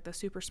Kim, who was like the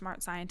super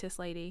smart scientist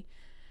lady.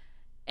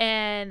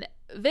 And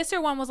Visser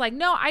 1 was like,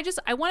 no,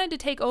 I wanted to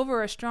take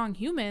over a strong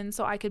human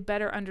so I could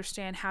better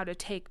understand how to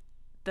take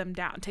them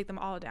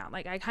all down.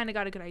 Like I kind of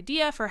got a good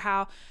idea for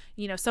how,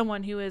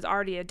 someone who is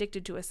already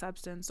addicted to a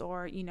substance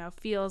or,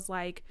 feels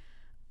like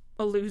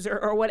a loser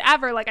or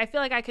whatever. Like I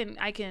feel like I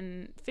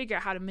can figure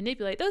out how to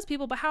manipulate those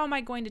people, but how am I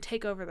going to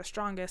take over the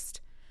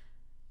strongest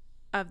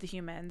of the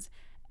humans?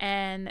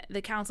 And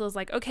the council is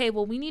like, okay,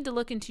 well, we need to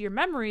look into your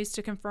memories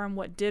to confirm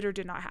what did or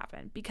did not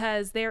happen,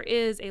 because there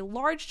is a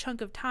large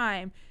chunk of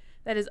time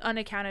that is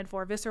unaccounted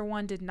for. Visser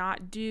 1 did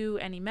not do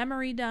any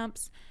memory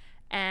dumps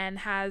and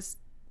has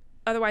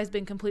otherwise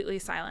been completely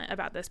silent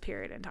about this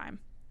period in time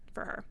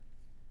for her.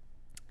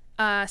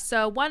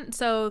 So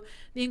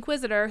the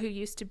Inquisitor, who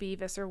used to be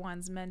Visser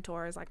 1's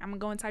mentor, is like, I'm gonna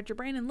go inside your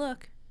brain and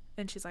look.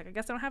 And she's like, I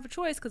guess I don't have a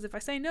choice, because if I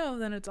say no,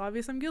 then it's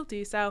obvious I'm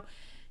guilty. So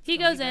he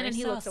goes in and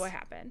he looks at what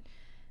happened.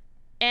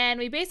 And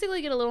we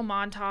basically get a little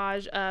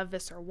montage of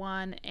Visser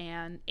 1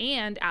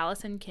 and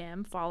Allison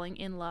Kim falling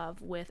in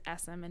love with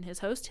Essam and his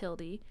host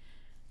Hildy,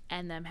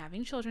 and them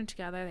having children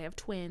together. They have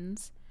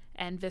twins,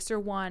 and Visser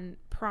 1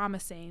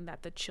 promising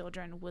that the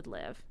children would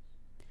live.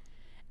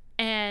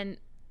 And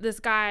this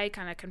guy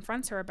kind of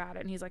confronts her about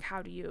it, and he's like,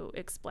 how do you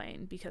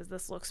explain? Because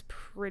this looks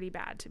pretty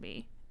bad to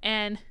me.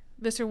 And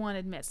Visser 1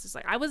 admits, it's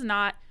like, I was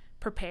not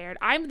prepared.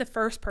 I'm the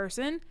first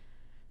person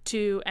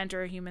to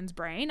enter a human's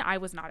brain. I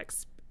was not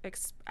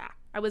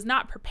I was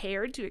not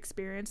prepared to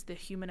experience the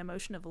human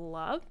emotion of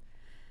love.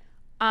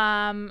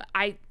 By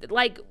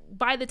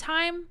the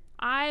time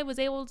I was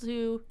able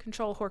to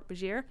control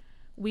Hork-Bajir,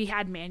 we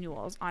had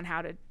manuals on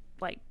how to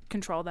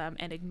control them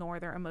and ignore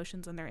their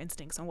emotions and their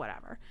instincts and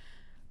whatever.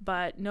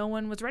 But no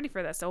one was ready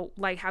for this. So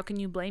how can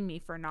you blame me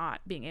for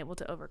not being able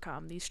to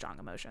overcome these strong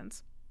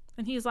emotions?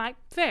 And he's like,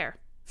 fair.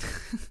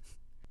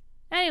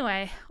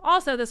 Anyway,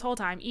 also this whole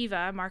time,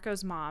 Eva,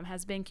 Marco's mom,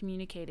 has been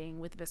communicating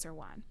with Visser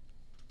 1.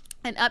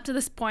 And up to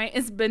this point,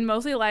 it's been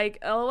mostly like,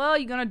 LOL,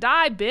 you're gonna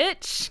die,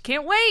 bitch.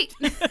 Can't wait.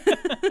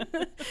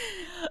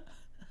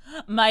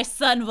 My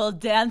son will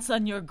dance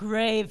on your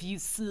grave, you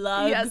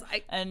slug. Yes,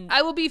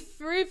 I will be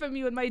free from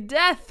you in my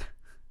death.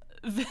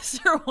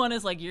 Visser 1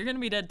 is like, you're gonna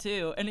be dead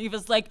too. And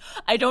Eva's like,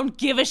 I don't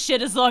give a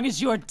shit as long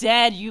as you're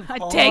dead, you I'm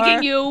whore.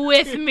 taking you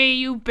with me,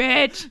 you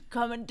bitch.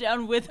 Coming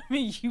down with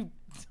me, you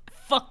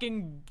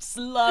fucking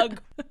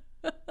slug.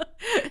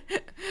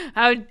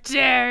 How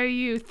dare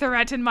you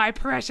threaten my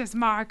precious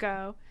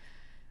Marco?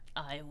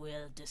 I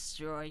will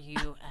destroy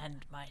you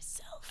and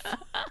myself.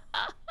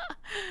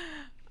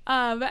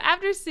 But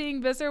after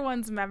seeing Visser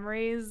 1's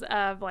memories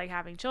of like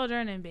having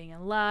children and being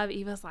in love,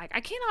 Eva's like,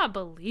 I cannot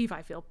believe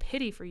I feel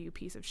pity for you,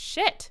 piece of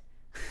shit.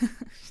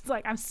 She's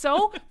like, I'm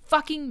so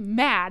fucking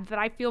mad that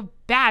I feel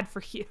bad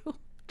for you.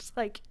 Just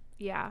like,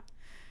 yeah,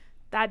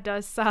 that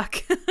does suck.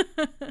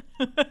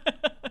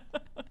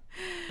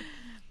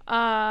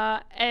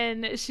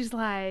 And she's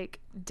like,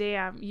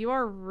 damn, you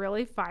are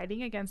really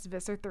fighting against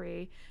Visser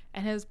 3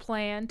 and his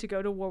plan to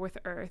go to war with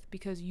Earth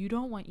because you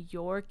don't want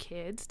your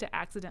kids to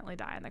accidentally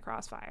die in the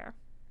crossfire.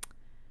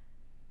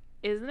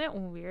 Isn't it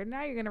weird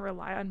now you're going to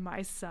rely on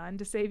my son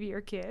to save your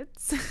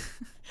kids?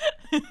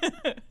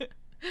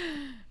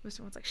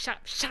 Visser 1's like, shut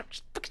up,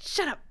 fucking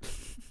shut up.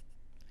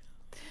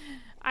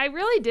 I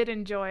really did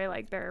enjoy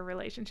like their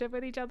relationship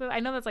with each other. I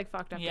know that's like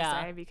fucked up to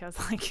say because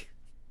like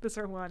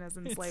Visser 1 has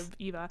enslaved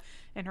Eva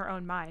in her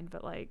own mind,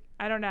 but like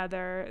I don't know,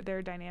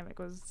 their dynamic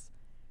was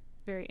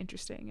very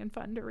interesting and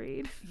fun to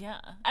read. Yeah,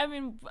 I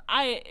mean,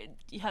 I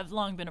have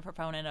long been a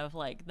proponent of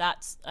like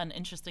that's an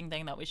interesting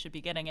thing that we should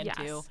be getting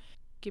into. Yes.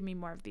 Give me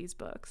more of these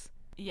books.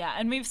 Yeah,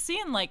 and we've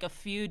seen like a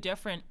few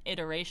different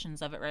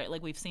iterations of it, right?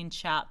 Like we've seen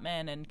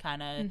Chapman and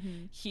kind of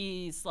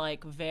he's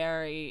like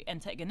very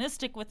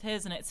antagonistic with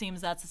his, and it seems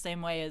that's the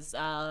same way as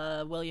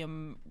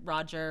William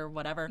Roger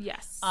whatever.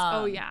 Yes.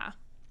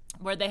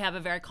 Where they have a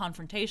very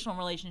confrontational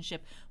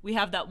relationship. We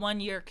have that one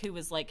Yeerk who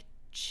was like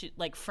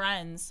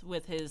friends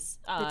with his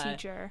the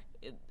teacher.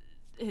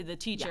 The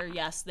teacher,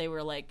 yes, they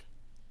were like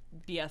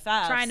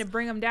BFFs, trying to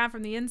bring him down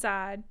from the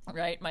inside.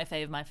 Right, my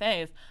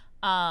fave.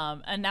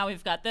 And now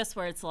we've got this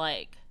where it's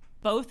like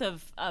both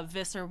of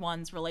Visser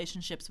 1's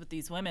relationships with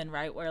these women,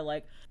 right? Where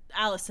like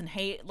Allison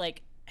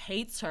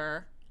hates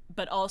her,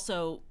 but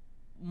also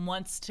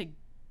wants to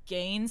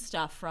gain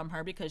stuff from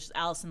her because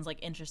Allison's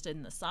like interested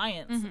in the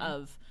science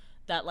of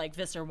that like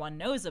Visser 1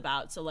 knows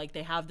about. So like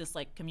they have this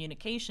like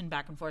communication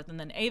back and forth, and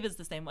then Ava's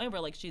the same way where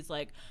like she's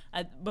like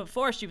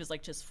before she was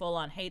like just full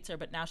on hates her,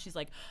 but now she's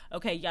like,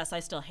 okay, yes,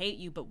 I still hate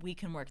you, but we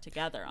can work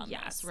together on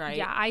this, right?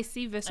 Yeah, I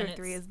see Visser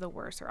 3 as the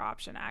worser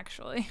option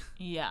actually.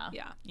 Yeah.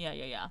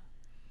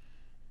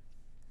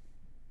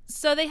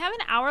 So they have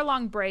an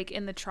hour-long break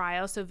in the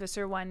trial so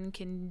Visser 1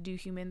 can do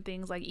human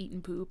things like eat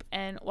and poop.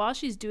 And while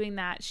she's doing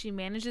that, she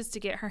manages to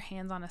get her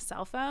hands on a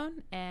cell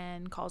phone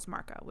and calls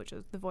Marco, which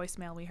is the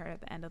voicemail we heard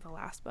at the end of the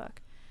last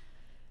book.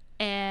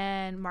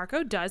 And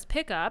Marco does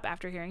pick up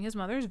after hearing his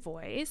mother's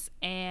voice.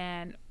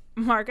 And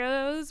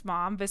Marco's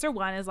mom, Visser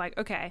 1, is like,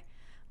 okay,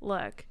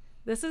 look,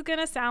 this is going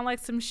to sound like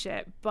some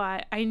shit,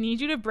 but I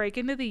need you to break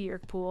into the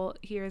Yeerk pool.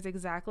 Here's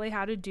exactly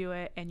how to do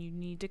it, and you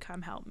need to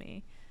come help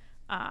me.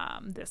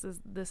 This is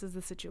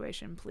the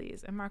situation,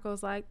 please. And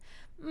Marco's like,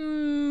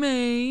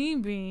 maybe,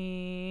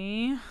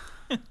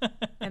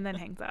 and then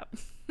hangs up.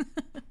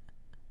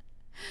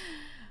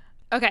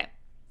 Okay.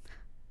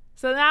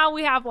 So now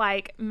we have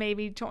like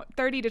maybe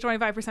 30 to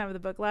 25% of the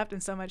book left,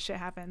 and so much shit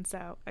happened.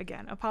 So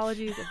again,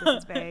 apologies if this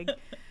is vague.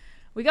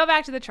 We go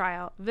back to the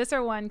trial.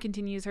 Visser 1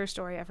 continues her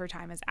story of her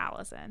time as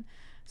Allison.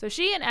 So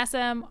she and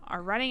SM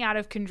are running out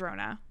of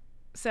Kandrona.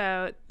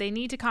 So they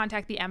need to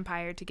contact the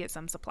Empire to get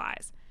some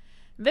supplies.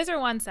 Visser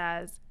 1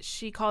 says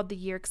she called the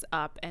Yeerks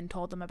up and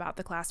told them about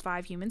the Class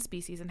 5 human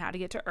species and how to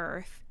get to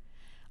Earth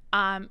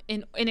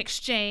in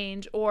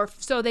exchange, or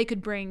so they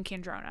could bring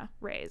Kandrona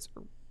rays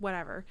or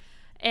whatever.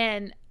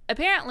 And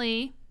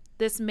apparently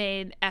this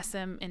made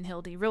SM and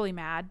Hildy really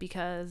mad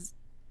because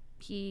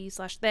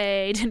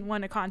they didn't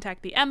want to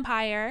contact the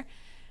Empire.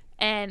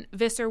 And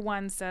Visser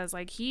 1 says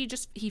like he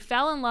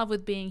fell in love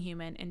with being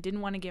human and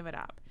didn't want to give it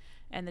up.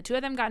 And the two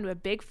of them got into a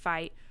big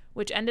fight,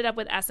 which ended up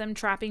with SM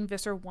trapping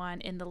Visser 1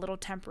 in the little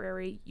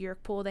temporary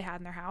Yeerk pool they had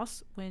in their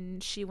house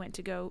when she went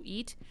to go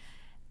eat.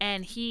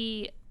 And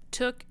he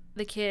took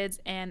the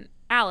kids and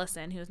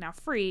Allison, who is now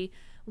free,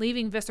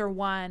 leaving Visser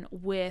 1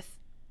 with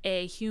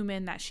a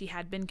human that she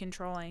had been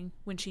controlling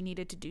when she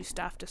needed to do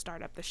stuff to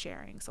start up the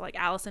sharing. So like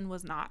Allison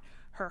was not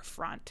her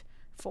front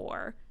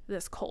for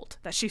this cult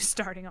that she's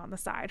starting on the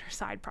side, her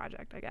side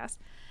project, I guess.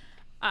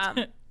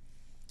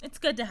 It's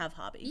good to have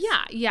hobbies.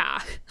 Yeah.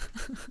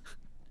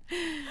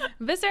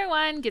 Visser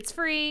 1 gets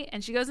free,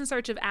 and she goes in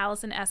search of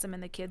Allison, SM,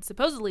 and the kids,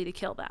 supposedly to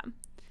kill them.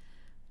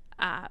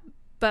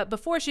 But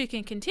before she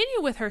can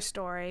continue with her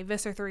story,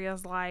 Visser 3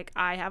 is like,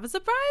 I have a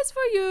surprise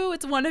for you.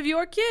 It's one of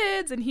your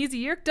kids, and he's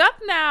Yeerked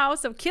up now,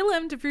 so kill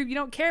him to prove you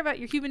don't care about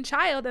your human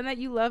child and that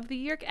you love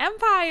the Yeerk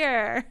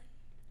Empire.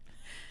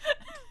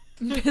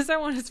 Visser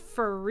 1 is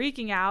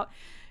freaking out,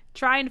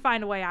 trying to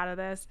find a way out of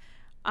this.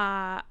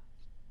 And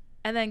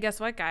then guess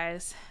what,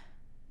 guys?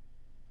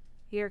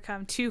 Here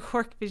come two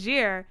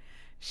Hork-Bajir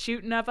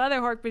shooting up other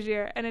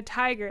Hork-Bajir and a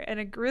tiger and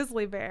a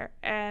grizzly bear.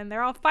 And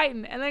they're all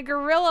fighting. And then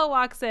Gorilla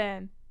walks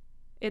in.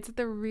 It's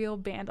the real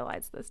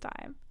Bandolites this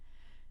time.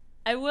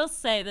 I will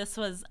say this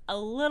was a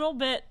little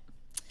bit,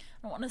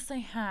 I don't want to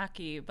say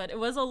hacky, but it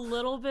was a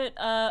little bit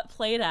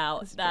played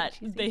out that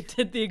they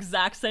did the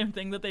exact same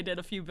thing that they did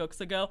a few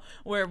books ago,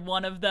 where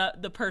one of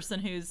the person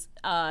who's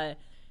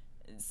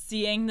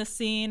seeing the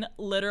scene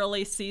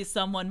literally sees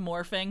someone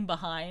morphing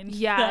behind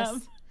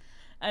them.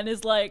 And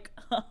is like,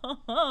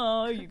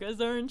 oh, you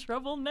guys are in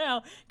trouble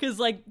now. Because,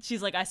 like,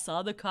 she's like, I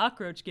saw the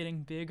cockroach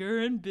getting bigger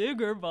and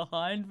bigger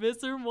behind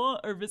Visser 1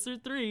 or Visser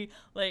 3.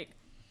 Like,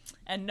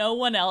 and no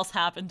one else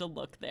happened to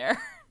look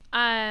there.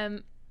 Yeah,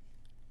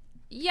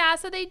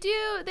 so they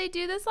do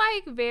this,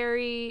 like,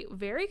 very,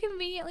 very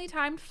conveniently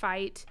timed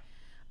fight,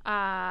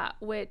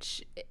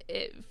 which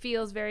it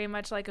feels very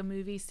much like a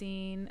movie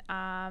scene.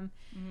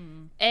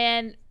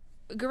 And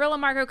Gorilla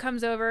Marco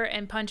comes over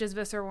and punches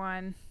Visser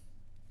 1.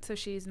 So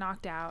she's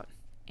knocked out,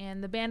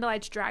 and the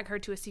Bandolites drag her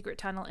to a secret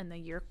tunnel in the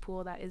Yeerk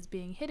pool that is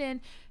being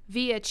hidden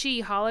via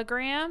Chi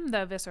hologram,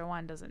 though Visser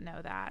 1 doesn't know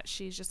that.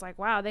 She's just like,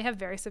 wow, they have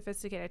very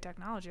sophisticated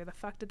technology. Where the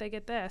fuck did they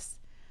get this?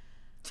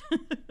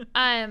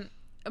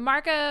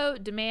 Marco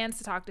demands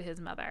to talk to his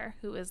mother,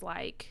 who is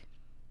like,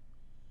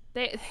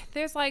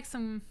 there's like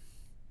some,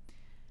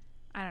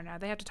 I don't know,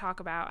 they have to talk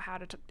about how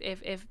to,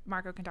 if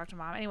Marco can talk to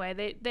mom. Anyway,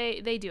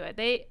 they do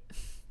it.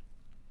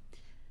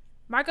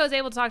 Marco is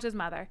able to talk to his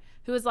mother,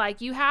 who is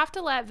like, you have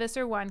to let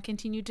Visser 1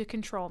 continue to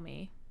control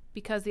me,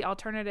 because the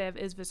alternative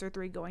is Visser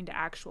 3 going to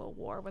actual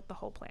war with the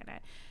whole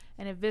planet.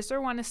 And if Visser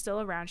 1 is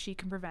still around, she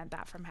can prevent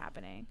that from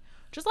happening.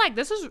 Just like,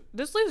 this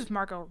leaves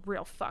Marco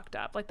real fucked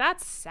up. Like,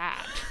 that's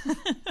sad.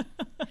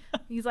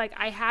 He's like,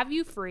 I have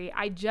you free.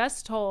 I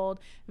just told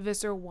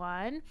Visser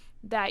 1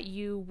 that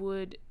you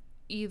would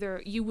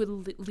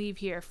leave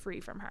here free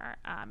from her.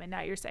 And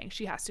now you're saying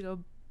she has to go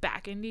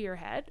back into your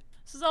head.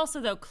 This is also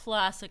the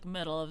classic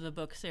middle of the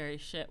book series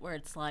shit where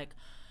it's like,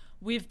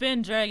 we've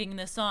been dragging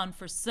this on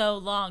for so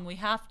long, we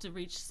have to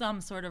reach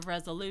some sort of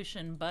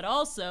resolution, but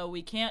also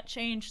we can't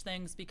change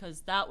things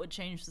because that would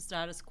change the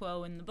status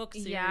quo in the book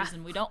series,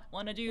 and we don't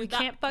want to do that. We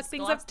can't fuck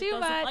things up too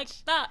much. Like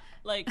that.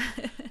 Like,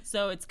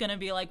 so it's going to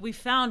be like, we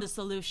found a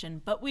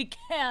solution, but we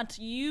can't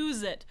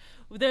use it.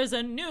 There's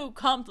a new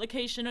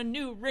complication, a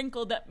new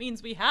wrinkle that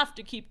means we have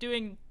to keep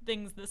doing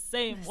things the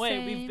same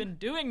way. We've been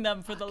doing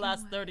them for the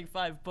last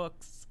 35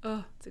 books.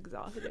 Oh, it's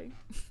exhausting.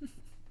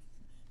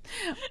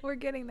 We're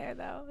getting there,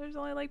 though. There's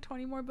only like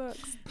 20 more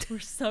books. We're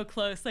so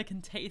close. I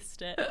can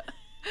taste it.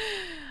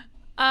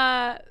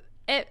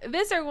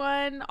 Visser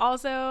 1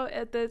 also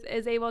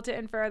is able to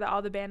infer that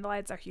all the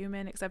Bandolites are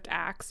human except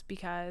Axe,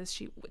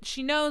 because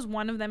she knows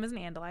one of them is an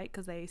Andalite,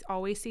 because they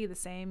always see the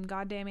same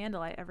goddamn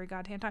Andalite every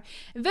goddamn time.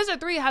 And Visser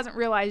 3 hasn't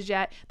realized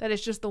yet that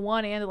it's just the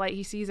one Andalite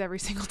he sees every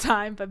single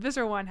time, but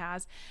Visser 1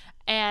 has.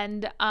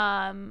 And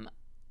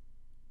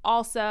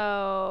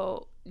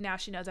also now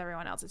she knows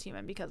everyone else is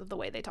human because of the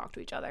way they talk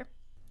to each other.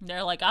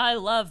 They're like, I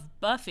love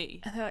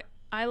Buffy. And they're like,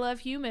 I love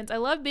humans. I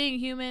love being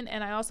human,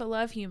 and I also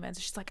love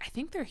humans. She's like, I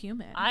think they're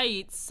human. I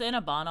eat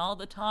Cinnabon all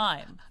the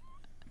time.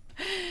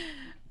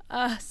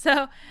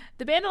 So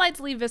the Bandolites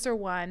leave Visser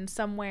 1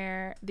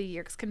 somewhere the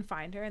Yeerks can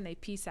find her, and they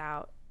peace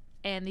out.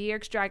 And the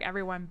Yeerks drag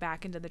everyone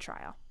back into the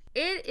trial.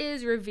 It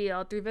is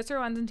revealed through Visser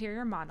 1's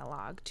interior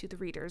monologue to the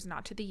readers,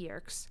 not to the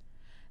Yeerks,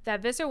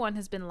 that Visser 1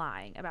 has been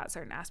lying about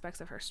certain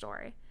aspects of her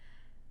story.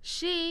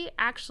 She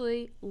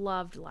actually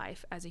loved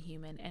life as a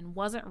human and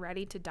wasn't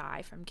ready to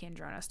die from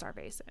Kandrona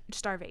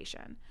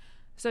starvation.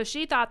 So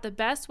she thought the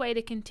best way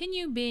to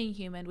continue being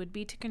human would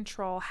be to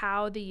control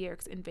how the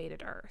Yeerks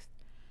invaded Earth.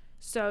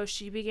 So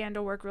she began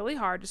to work really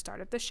hard to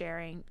start up the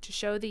sharing to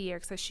show the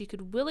Yeerks that she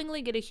could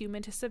willingly get a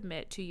human to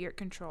submit to Yeerk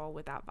control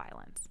without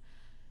violence.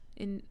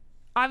 And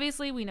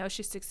obviously we know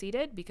she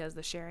succeeded because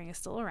the sharing is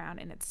still around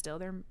and it's still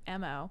their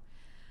MO.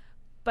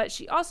 But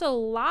she also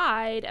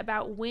lied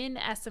about when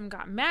Essem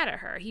got mad at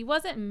her. He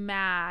wasn't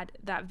mad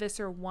that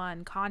Visser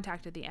 1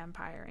 contacted the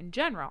Empire in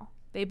general.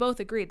 They both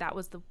agreed that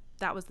was the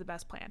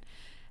best plan.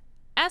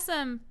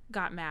 Essem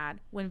got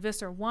mad when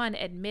Visser 1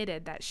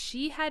 admitted that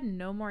she had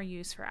no more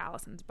use for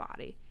Allison's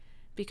body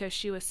because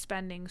she was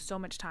spending so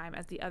much time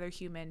as the other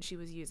human she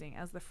was using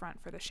as the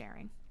front for the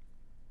sharing.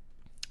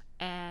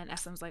 And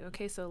Essem's like,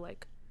 okay, so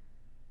like,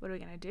 what are we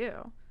going to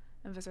do?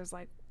 And Visser's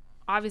like,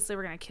 obviously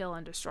we're going to kill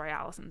and destroy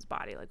Allison's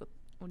body. Like, what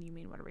do you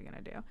mean, what are we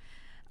going to do?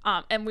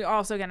 And we're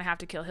also going to have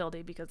to kill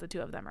Hildy because the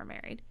two of them are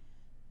married.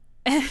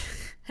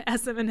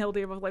 Essem and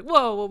Hildy are both like,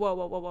 whoa.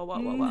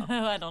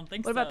 No, I don't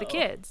think so. What about the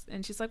kids?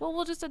 And she's like, well,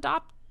 we'll just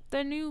adopt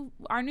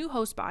our new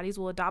host bodies.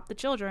 We'll adopt the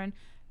children,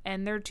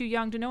 and they're too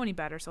young to know any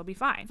better, so it'll be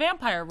fine.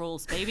 Vampire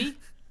rules, baby.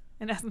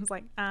 And Essem's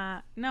like,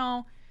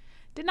 no,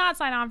 did not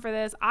sign on for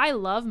this. I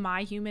love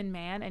my human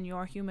man and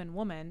your human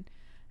woman,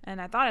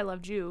 and I thought I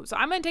loved you, so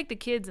I'm going to take the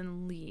kids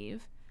and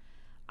leave.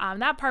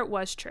 That part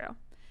was true.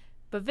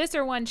 But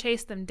Visser 1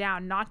 chased them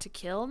down not to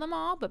kill them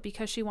all, but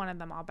because she wanted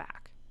them all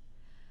back.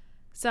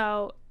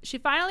 So she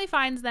finally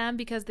finds them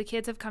because the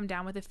kids have come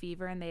down with a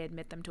fever and they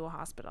admit them to a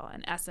hospital.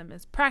 And Essem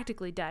is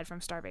practically dead from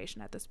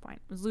starvation at this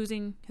point. He was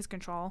losing his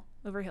control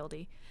over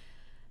Hildy.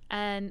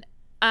 And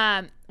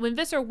when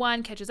Visser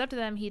 1 catches up to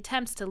them, he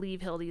attempts to leave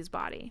Hildy's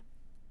body.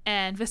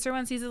 And Visser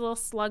One sees a little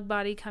slug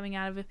body coming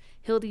out of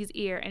Hildy's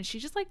ear, and she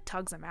just like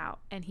tugs him out,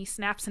 and he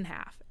snaps in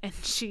half. And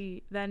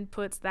she then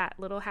puts that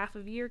little half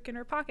of Yeerk in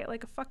her pocket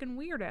like a fucking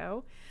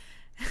weirdo.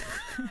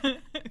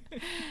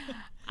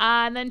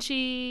 And then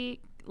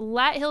she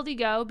let Hildy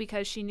go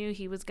because she knew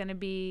he was going to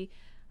be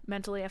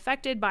mentally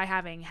affected by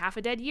having half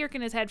a dead Yeerk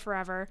in his head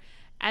forever.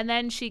 And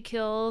then she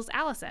kills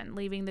Allison,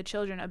 leaving the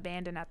children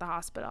abandoned at the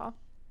hospital.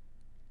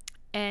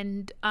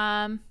 And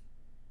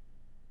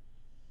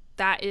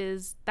that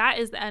is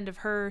the end of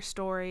her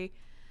story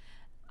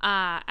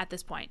at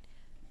this point.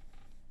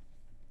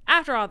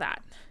 After all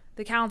that,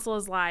 the council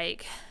is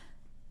like,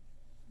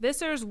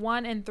 Vissers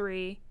 1 and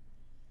 3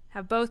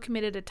 have both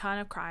committed a ton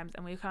of crimes,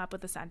 and we've come up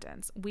with a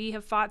sentence. We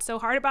have fought so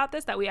hard about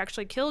this that we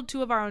actually killed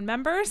 2 of our own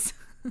members.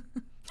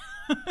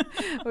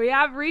 We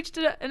have reached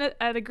an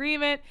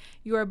agreement.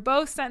 You are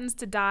both sentenced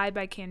to die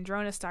by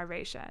Kandrona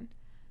starvation.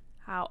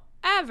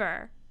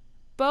 However,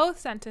 both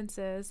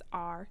sentences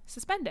are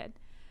suspended.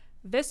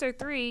 Visser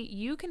 3,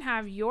 you can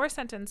have your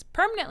sentence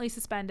permanently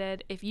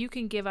suspended if you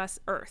can give us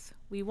Earth.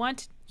 We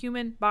want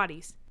human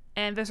bodies.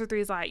 And Visser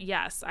 3 is like,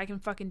 yes, I can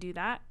fucking do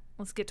that.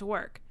 Let's get to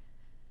work.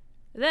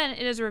 Then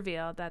it is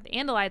revealed that the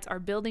Andalites are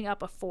building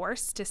up a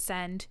force to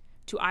send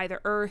to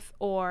either Earth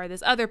or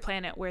this other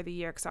planet where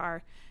the Yeerks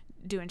are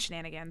doing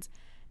shenanigans.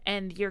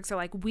 And the Yeerks are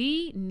like,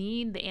 we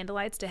need the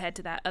Andalites to head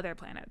to that other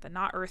planet, the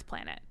not Earth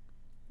planet,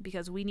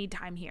 because we need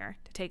time here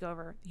to take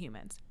over the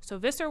humans. So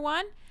Visser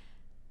 1,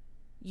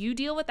 you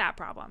deal with that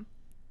problem.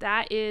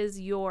 That is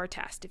your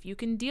test. If you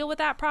can deal with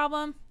that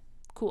problem,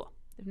 cool.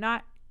 If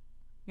not,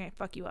 I'm going to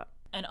fuck you up.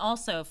 And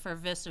also for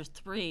Visser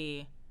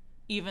 3,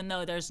 even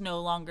though there's no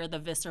longer the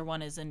Visser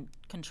 1 is in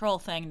control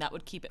thing that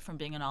would keep it from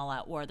being an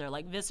all-out war, they're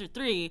like, Visser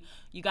 3,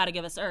 you got to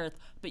give us Earth,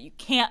 but you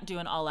can't do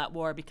an all-out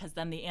war because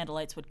then the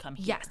Andalites would come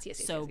here. Yes. I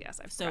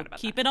so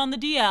keep it on the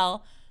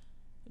DL.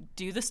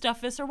 Do the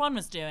stuff Visser 1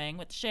 was doing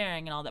with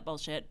sharing and all that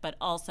bullshit, but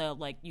also,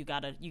 like, you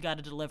gotta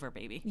deliver,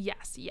 baby.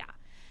 Yes, yeah.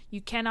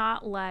 You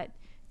cannot let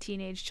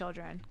teenage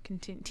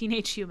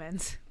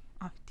humans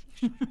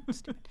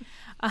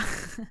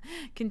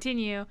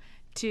continue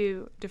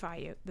to defy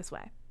you this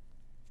way.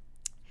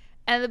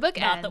 And the book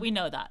ends. Not that we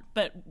know that,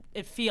 but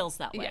it feels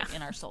that way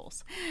in our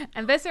souls.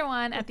 And Visser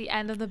 1 at the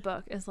end of the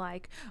book is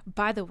like,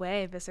 by the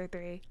way, Visser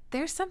 3,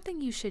 there's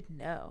something you should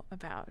know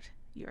about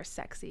your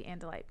sexy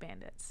Andalite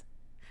bandits.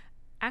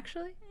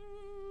 Actually,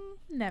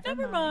 never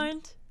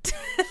mind.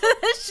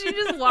 She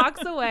just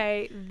walks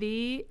away.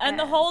 And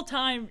the whole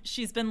time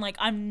she's been like,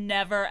 I'm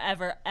never,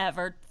 ever,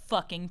 ever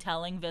fucking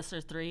telling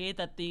Visser 3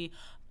 that the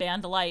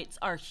Bandalites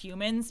are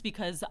humans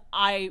because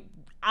I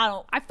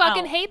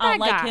fucking hate that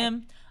guy. Like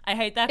him. I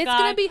hate that guy. It's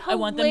gonna be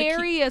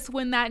hilarious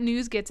when that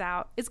news gets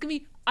out. It's gonna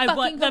be fucking hilarious. I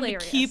want them to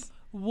keep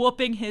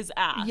whooping his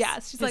ass.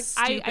 Yes, she's like,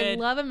 I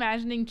love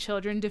imagining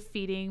children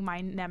defeating my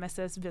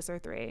nemesis Visser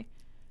 3.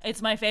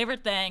 It's my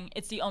favorite thing.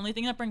 It's the only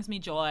thing that brings me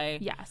joy.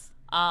 Yes.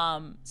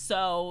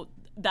 So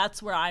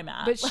that's where I'm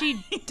at. But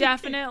she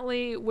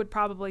definitely would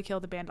probably kill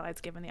the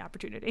Bandalites given the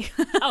opportunity.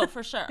 Oh,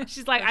 for sure.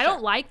 She's like, I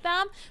don't like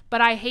them, but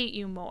I hate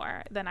you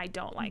more than I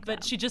don't like them.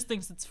 But she just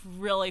thinks it's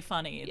really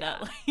funny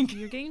that like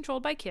you're getting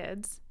trolled by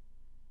kids.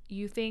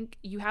 You think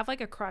you have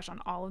like a crush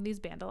on all of these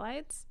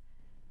Bandalites.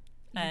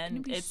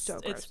 And it's so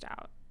grossed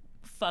out.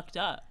 Fucked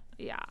up.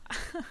 Yeah.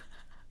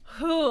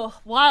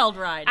 Wild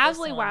ride.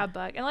 Absolutely wild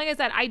book. And like I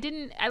said,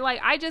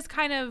 I just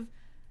kind of,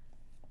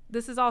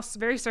 this is all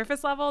very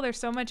surface level. There's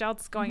so much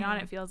else going on,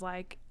 it feels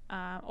like.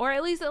 Or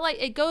at least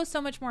it goes so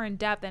much more in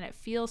depth and it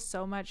feels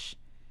so much,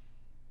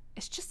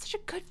 it's just such a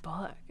good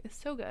book. It's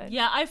so good.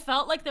 Yeah, I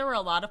felt like there were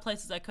a lot of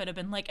places I could have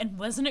been like, and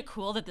wasn't it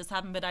cool that this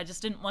happened? But I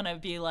just didn't want to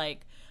be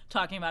like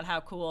talking about how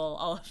cool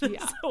all of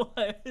this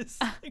was.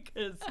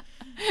 Because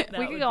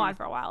we could go on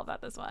for a while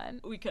about this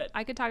one. We could.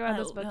 I could talk about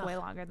this book way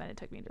longer than it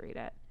took me to read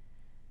it.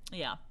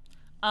 Yeah.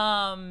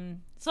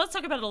 So let's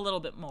talk about it a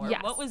little bit more.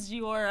 Yes. What was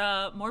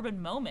your morbid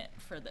moment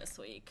for this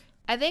week?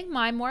 I think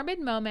my morbid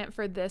moment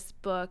for this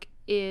book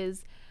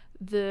is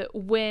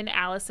when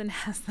Allison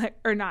has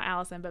or not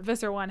Allison, but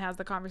Visser 1 has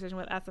the conversation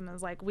with Etham and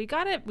is like, we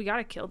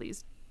gotta kill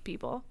these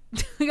people.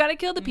 We gotta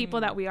kill the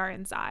people that we are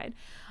inside.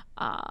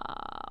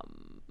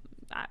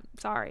 I'm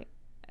sorry.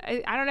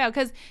 I don't know.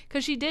 Cause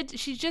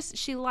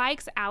she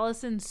likes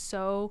Allison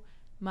so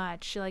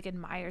much. She like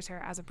admires her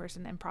as a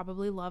person and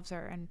probably loves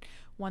her and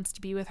wants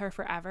to be with her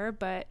forever.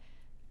 But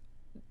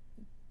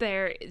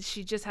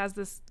she just has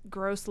this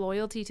gross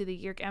loyalty to the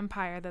Yeerk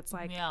Empire that's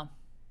like, I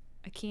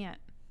can't.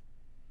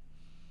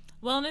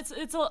 Well, and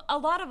it's a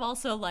lot of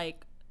also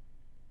like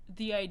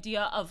the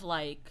idea of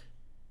like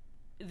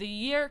the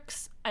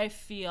Yeerks, I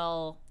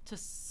feel to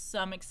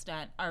some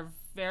extent are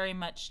very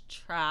much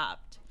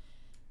trapped.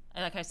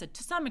 Like I said,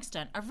 to some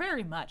extent are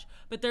very much,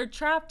 but they're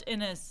trapped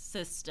in a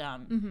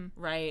system,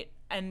 right?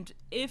 And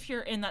if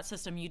you're in that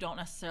system, you don't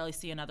necessarily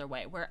see another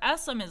way. Where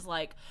Etham is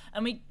like,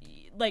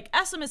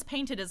 Etham is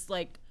painted as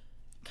like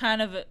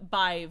kind of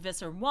by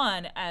Visser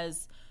 1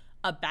 as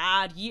a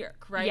bad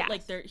Yeerk, right? Yes.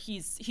 Like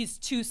he's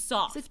too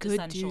soft, he's a good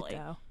essentially. dude,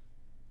 though.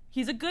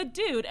 he's a good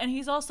dude, and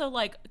he's also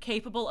like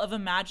capable of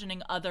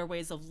imagining other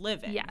ways of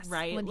living. Yes,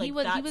 right. When like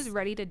he was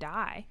ready to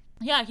die.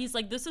 Yeah, he's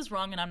like, this is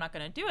wrong, and I'm not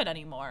going to do it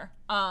anymore.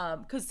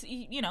 Because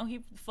he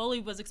fully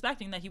was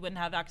expecting that he wouldn't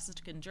have access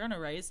to Conjourner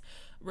rays,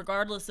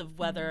 regardless of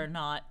whether or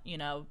not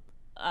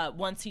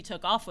once he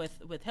took off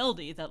with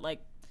Hildy, that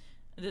like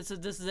this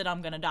is it,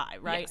 I'm going to die,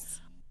 right? Yes.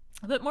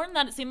 But more than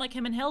that, it seemed like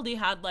him and Hildy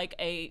had like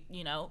a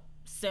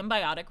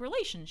symbiotic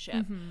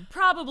relationship.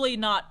 Probably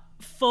not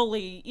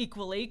fully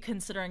equally,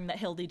 considering that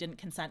Hildy didn't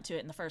consent to it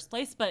in the first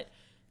place, but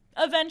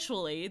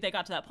eventually they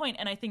got to that point.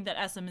 And I think that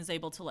Essam is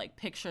able to like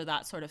picture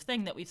that sort of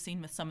thing that we've seen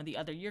with some of the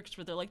other Yeerks,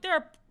 where they're like,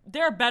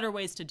 there are better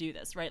ways to do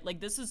this, right? Like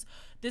this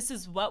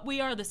is what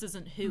we are, this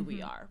isn't who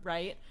we are,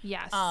 right?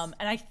 Yes. And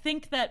I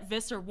think that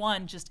Visser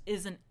 1 just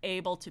isn't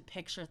able to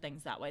picture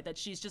things that way, that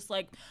she's just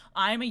like,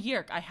 I'm a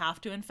Yeerk, I have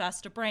to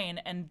infest a brain,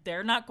 and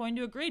they're not going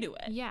to agree to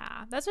it.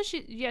 Yeah, that's what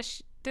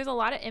there's a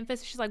lot of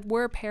emphasis. She's like,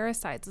 we're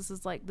parasites, this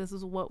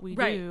is what we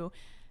do.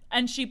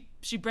 And she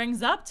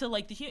brings up to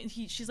like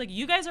she's like,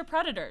 you guys are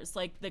predators,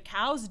 like the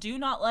cows do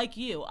not like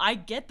you. I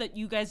get that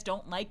you guys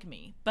don't like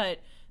me, but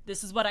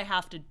this is what I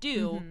have to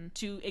do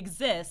to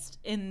exist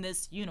in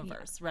this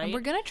universe, right? And we're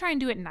gonna try and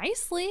do it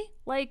nicely.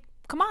 Like,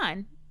 come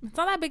on, it's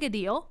not that big a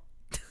deal.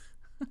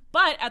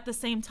 But at the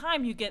same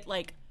time, you get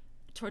like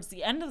towards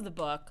the end of the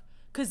book,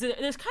 because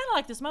there's kind of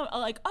like this moment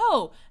like,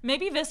 oh,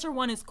 maybe Visser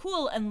 1 is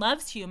cool and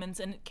loves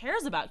humans and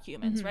cares about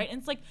humans, right? And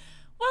it's like,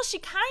 well, she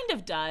kind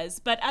of does,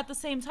 but at the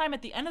same time,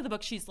 at the end of the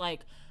book, she's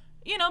like,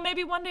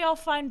 maybe one day I'll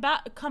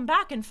come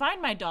back and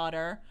find my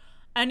daughter,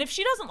 and if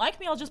she doesn't like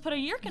me, I'll just put a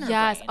Yeerk in her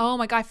brain. Oh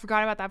my God, I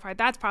forgot about that part.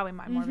 That's probably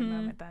my morbid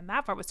moment then.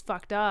 That part was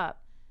fucked up.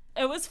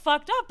 It was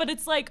fucked up, but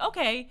it's like,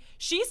 okay,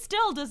 she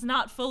still does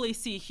not fully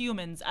see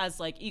humans as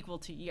like equal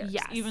to Yeerks.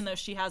 Yes. Even though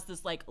she has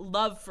this like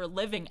love for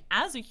living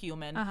as a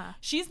human,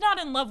 she's not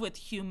in love with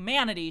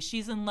humanity.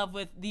 She's in love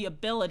with the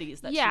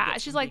abilities that she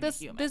gets she's from like, being a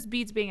human. this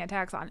beats being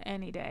attacked on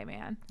any day,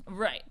 man.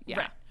 Right.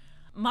 Yeah. Right.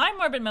 My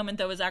morbid moment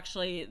though is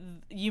actually,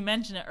 you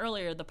mentioned it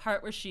earlier, the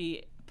part where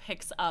she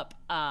picks up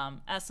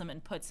Essam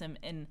and puts him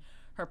in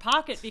her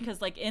pocket,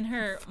 because like in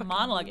her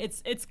monologue,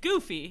 it's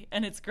goofy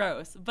and it's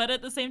gross, but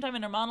at the same time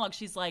in her monologue,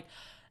 she's like,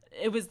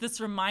 it was this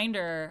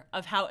reminder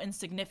of how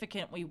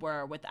insignificant we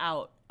were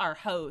without our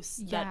hosts,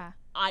 that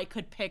I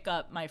could pick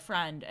up my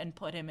friend and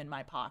put him in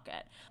my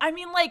pocket. I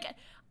mean, like,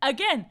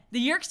 again,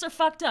 the Yeerks are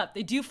fucked up.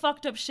 They do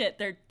fucked up shit.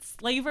 They're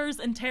slavers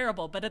and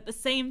terrible, but at the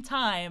same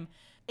time,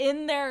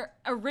 in their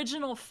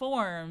original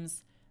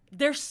forms,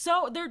 they're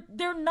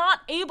not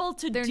able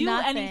to do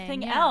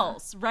anything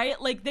else,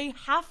 right? Like they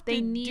have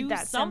to need do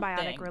that something.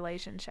 Symbiotic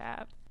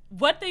relationship.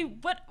 What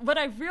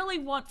I really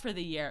want for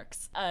the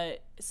Yeerks,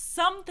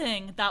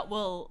 something that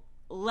will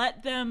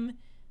let them,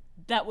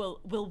 that will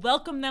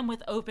welcome them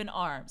with open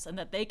arms, and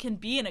that they can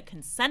be in a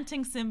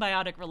consenting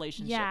symbiotic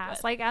relationship. Yeah,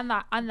 it's like on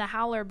the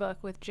Howler book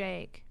with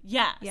Jake.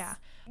 Yes. Yeah.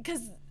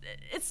 Because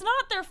it's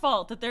not their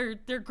fault that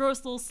they're gross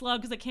little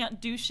slugs that can't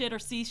do shit or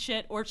see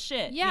shit or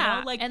shit.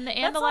 Yeah, like, and the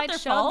that's not their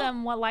Andalites showed fault.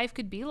 them what life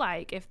could be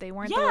like if they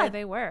weren't the way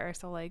they were.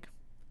 So like,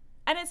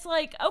 and it's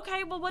like,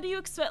 okay, well, what do you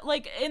expect?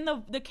 Like in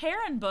the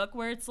Karen book,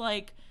 where it's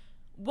like,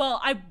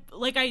 well, I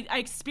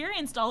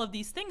experienced all of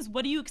these things.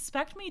 What do you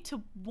expect me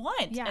to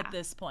want at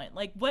this point?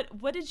 Like,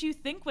 what did you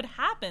think would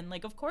happen?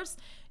 Like, of course,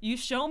 you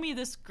show me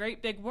this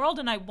great big world,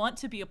 and I want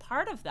to be a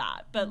part of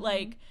that. But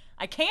like,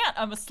 I can't.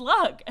 I'm a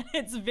slug, and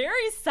it's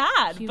very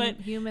sad. But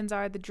humans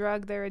are the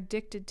drug they're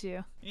addicted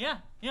to. Yeah.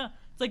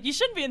 It's like, you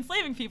shouldn't be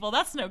enslaving people.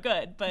 That's no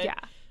good. But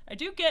I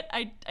do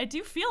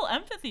feel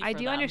empathy. I for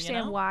do them,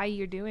 understand why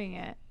you're doing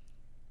it.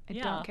 I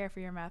don't care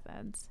for your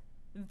methods.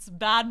 It's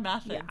bad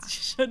methods. Yeah. You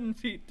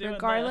shouldn't be doing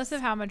regardless of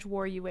how much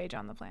war you wage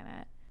on the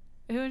planet.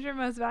 Who's your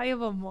most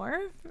valuable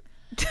morph?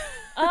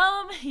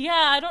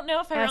 I don't know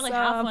if I really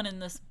have one in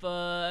this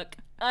book.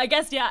 I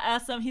guess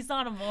Essam. He's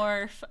not a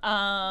morph.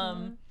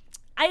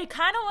 I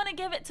kind of want to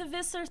give it to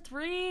Visser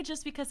 3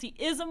 just because he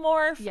is a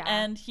morph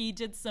and he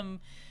did some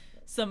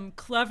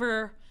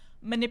clever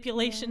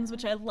manipulations,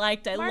 which I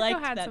liked. Marco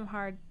had some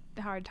hard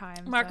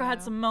times. Marco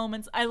had some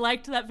moments. I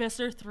liked that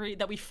Visser 3,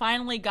 that we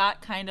finally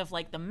got kind of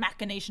like the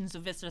machinations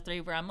of Visser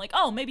 3, where I'm like,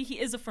 oh, maybe he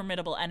is a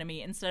formidable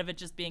enemy instead of it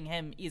just being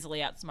him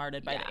easily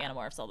outsmarted by the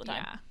Animorphs all the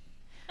time. Yeah.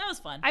 That was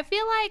fun. I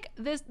feel like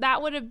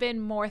that would have been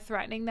more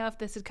threatening though if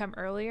this had come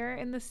earlier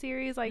in the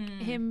series, like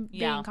him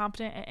being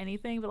competent at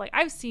anything. But like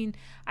I've seen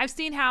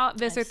how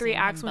Visser 3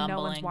 acts when no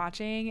one's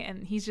watching,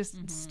 and he's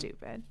just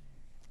stupid.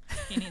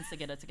 He needs to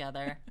get it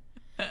together.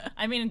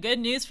 I mean, good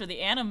news for the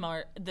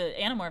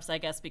Animorphs, I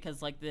guess,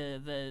 because like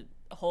the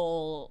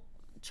whole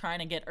trying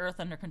to get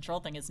Earth under control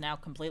thing is now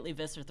completely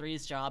Visser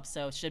 3's job,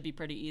 so it should be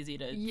pretty easy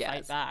to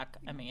fight back.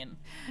 I mean,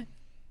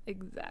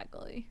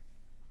 exactly.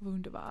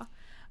 Wunderbar.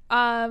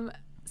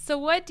 So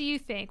what do you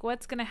think?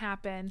 What's going to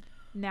happen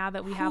now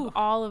that we have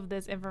all of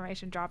this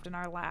information dropped in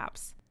our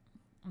laps?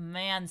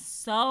 Man,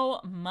 so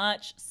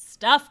much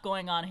stuff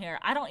going on here.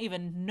 I don't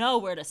even know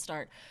where to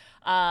start.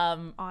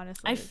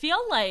 Honestly, I feel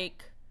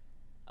like,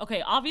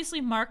 okay,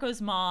 obviously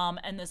Marco's mom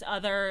and this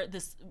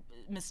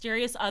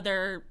mysterious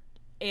other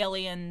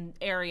alien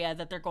area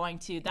that they're going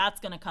to, that's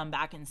going to come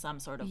back in some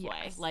sort of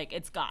way. Like,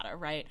 it's gotta,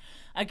 right?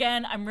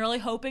 Again, I'm really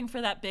hoping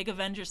for that big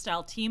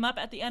Avenger-style team-up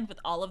at the end with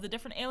all of the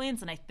different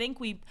aliens, and I think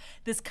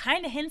this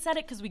kind of hints at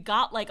it because we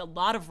got, like, a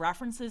lot of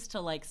references to,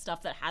 like,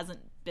 stuff that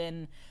hasn't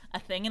been a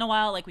thing in a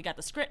while. Like, we got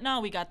the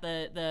Skritna, we got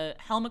the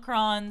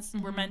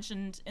Helmicrons were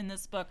mentioned in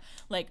this book.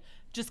 Like,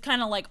 just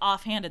kind of, like,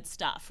 offhanded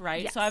stuff,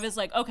 right? Yes. So I was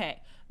like,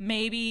 okay,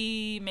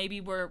 maybe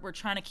we're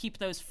trying to keep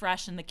those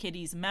fresh in the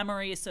kiddies'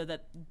 memories so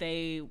that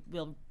they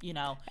will, you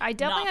know, I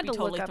definitely not had be to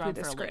totally look up thrown who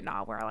the for a loop.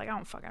 Skritna were. Like, I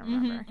don't fucking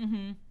remember.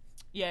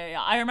 Yeah.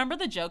 I remember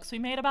the jokes we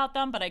made about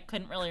them, but I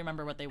couldn't really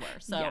remember what they were.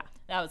 So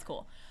that was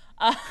cool.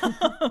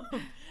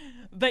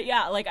 But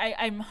yeah, like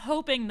I'm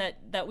hoping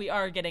that we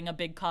are getting a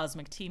big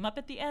cosmic team up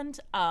at the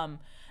end.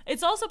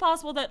 It's also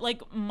possible that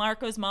like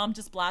Marco's mom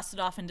just blasted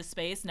off into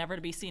space, never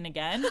to be seen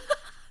again.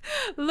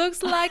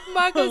 Looks like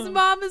Marco's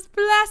mom is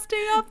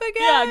blasting up again.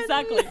 Yeah,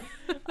 exactly.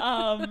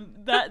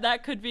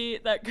 That could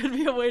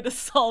be a way to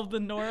solve the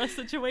Nora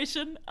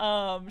situation.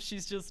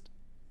 She's just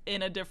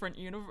in a different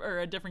universe or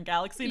a different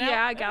galaxy now.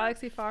 Yeah, a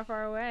galaxy far,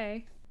 far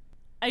away.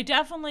 I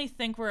definitely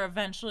think we're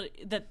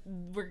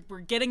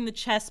getting the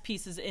chess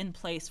pieces in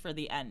place for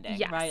the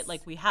ending, right?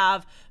 Like we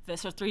have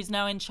Visser 3's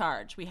now in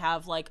charge. We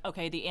have like,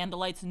 okay, the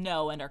Andalites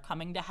know and are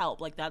coming to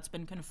help. Like that's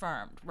been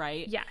confirmed,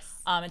 right?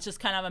 Yes. It's just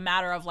kind of a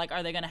matter of like,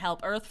 are they going to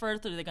help Earth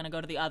first or are they going to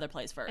go to the other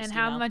place first? And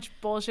how much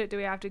bullshit do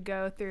we have to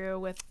go through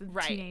with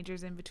the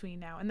teenagers in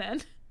between now and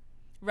then?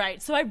 Right.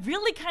 So I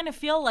really kind of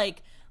feel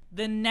like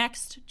the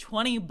next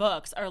 20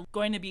 books are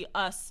going to be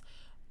us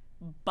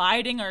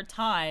biding our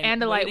time.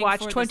 Andalite Watch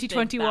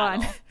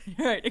 2021.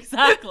 Right,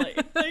 exactly.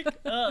 Like,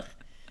 ugh.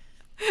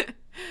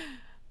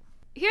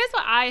 Here's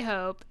what I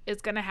hope is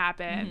going to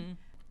happen.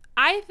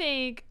 I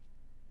think,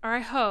 or I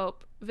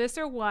hope,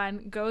 Visser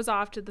 1 goes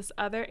off to this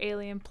other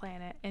alien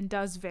planet and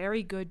does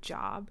very good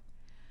job.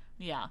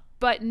 Yeah.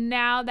 But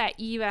now that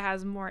Eva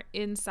has more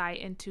insight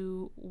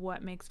into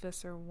what makes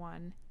Visser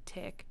 1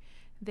 tick,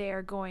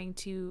 they're going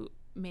to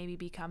maybe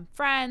become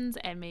friends,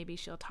 and maybe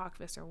she'll talk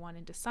Visser 1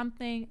 into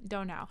something.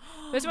 Don't know.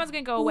 Visser 1's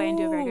gonna go away and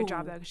do a very good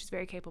job though, because she's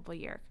very capable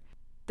Yeerk.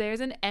 There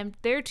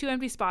are 2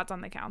 empty spots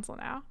on the council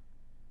now.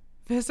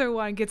 Visser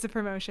 1 gets a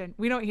promotion.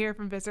 We don't hear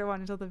from Visser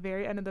 1 until the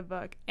very end of the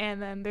book,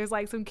 and then there's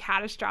like some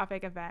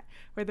catastrophic event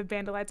where the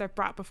Bandalites are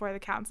brought before the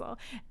council.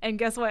 And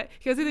guess what?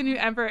 Here's who the new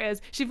emperor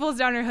is. She pulls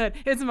down her hood.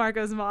 It's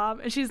Marco's mom,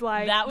 and she's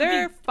like,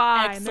 "They're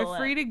fine. Excellent. They're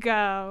free to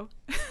go."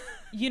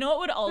 You know what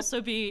would also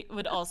be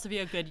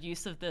a good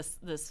use of this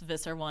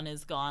Visser 1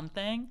 is gone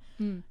thing?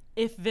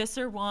 If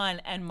Visser 1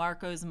 and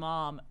Marco's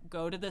mom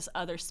go to this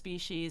other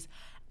species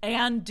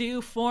and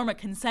do form a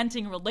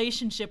consenting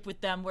relationship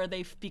with them where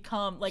they've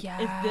become like,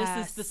 if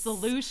this is the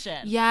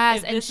solution.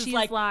 Yes, and she's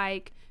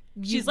like,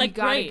 she's we like,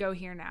 gotta great. go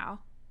here now.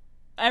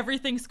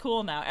 Everything's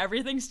cool now.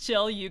 Everything's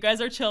chill. You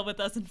guys are chill with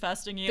us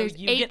infesting you. There's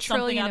you 8 get something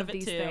trillion out of of it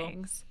these too.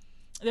 Things.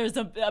 There's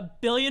a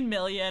billion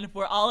million.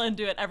 We're all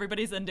into it.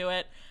 Everybody's into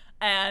it.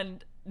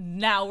 And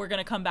now we're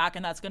going to come back,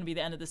 and that's going to be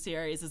the end of the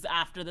series, is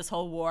after this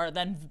whole war.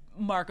 Then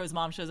Marco's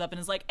mom shows up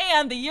and is like,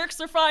 and the Yeerks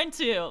are fine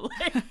too.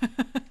 Like,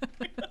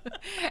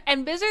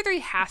 and Visser 3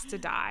 has to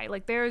die.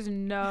 Like, there's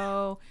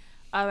no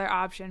other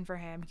option for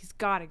him. He's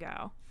got to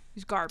go.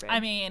 He's garbage. I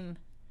mean,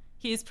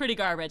 he's pretty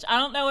garbage. I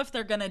don't know if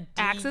they're going to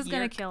Axe is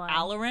going to kill him.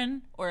 Alarin,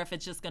 or if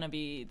it's just going to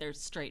be they're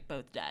straight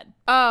both dead.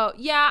 Oh,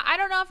 yeah. I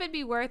don't know if it'd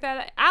be worth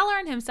it.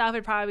 Alarin himself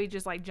would probably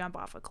just, like, jump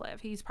off a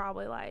cliff. He's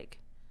probably like,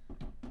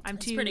 I'm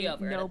too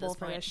noble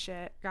for this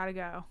shit. Gotta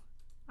go.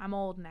 I'm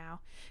old now.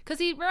 Because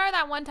remember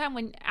that one time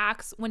when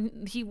Axe,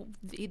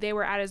 they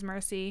were at his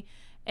mercy,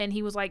 and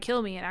he was like,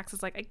 kill me, and Axe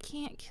was like, I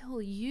can't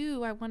kill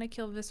you. I want to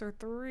kill Visser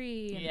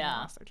 3. And they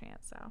lost their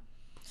chance, so.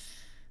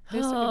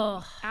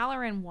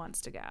 Alarin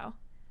wants to go.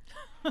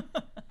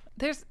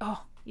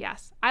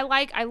 Yes. I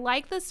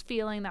like this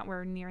feeling that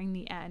we're nearing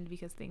the end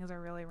because things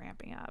are really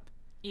ramping up.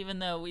 Even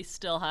though we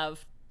still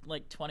have,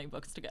 like, 20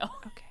 books to go.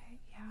 Okay.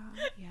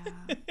 Yeah.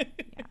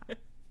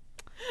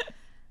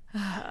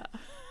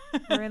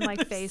 We're in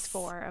like phase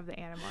 4 of the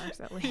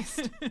Animorphs at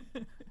least.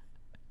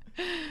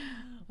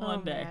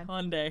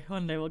 One day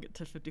we'll get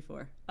to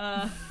 54.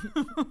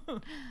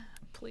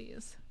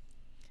 Please.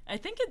 I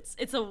think it's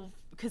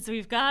because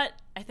we've got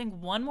I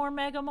think one more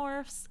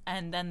Megamorphs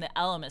and then the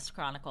Ellimist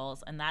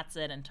Chronicles, and that's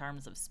it in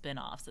terms of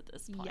spin-offs at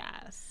this point.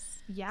 Yes.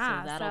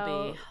 Yeah. So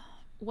that'll be.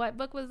 What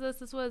book was this?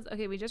 This was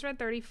we just read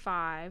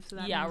 35, so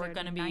that means we're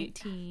gonna be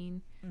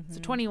 19. So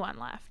 21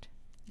 left.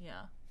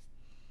 Yeah.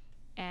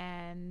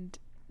 And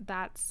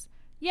that's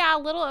a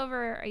little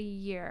over a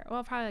year.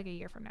 Well, probably like a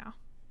year from now.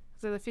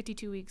 So the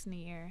 52 weeks in a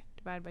year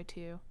divided by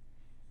 2.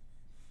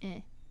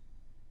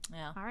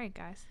 Yeah. All right,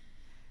 guys.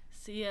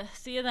 See ya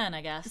then,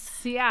 I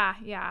guess.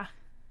 Yeah.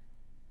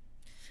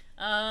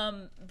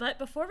 But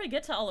before we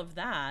get to all of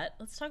that,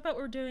 let's talk about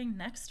what we're doing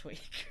next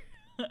week.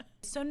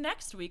 So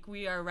next week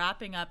we are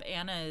wrapping up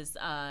Anna's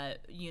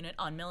unit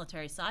on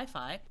military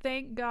sci-fi.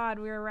 Thank God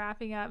we were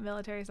wrapping up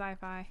military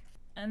sci-fi.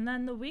 And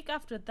then the week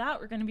after that,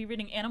 we're going to be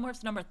reading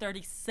Animorphs number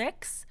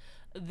 36,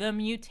 The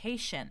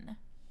Mutation.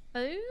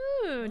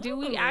 Ooh, do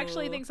we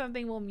actually Ooh. think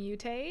something will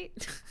mutate?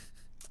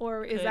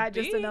 Or is Could that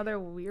just be. another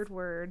weird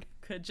word?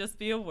 Could just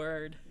be a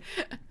word.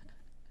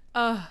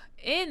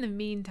 In the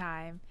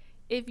meantime,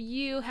 if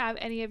you have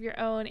any of your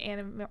own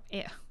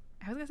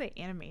I was going to say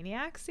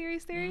Animaniacs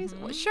series theories.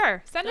 Well,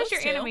 sure. Send us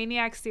your Those two.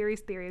 Animaniacs series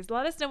theories.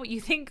 Let us know what you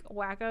think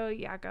Wacko,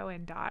 Yakko,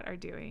 and Dot are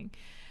doing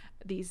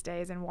these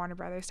days in Warner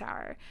Brothers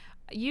Tower.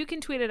 You can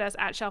tweet at us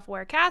at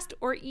ShelfAwareCast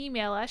or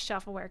email us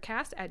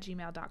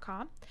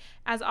shelfawarecast@gmail.com.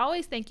 As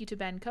always, thank you to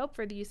Ben Cope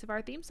for the use of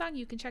our theme song.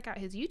 You can check out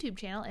his YouTube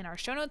channel in our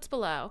show notes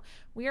below.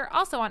 We are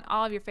also on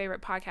all of your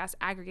favorite podcast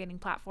aggregating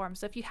platforms,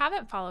 so if you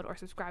haven't followed or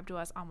subscribed to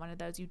us on one of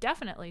those, you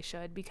definitely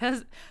should,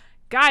 because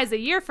guys, a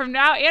year from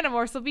now,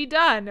 Animorphs will be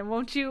done, and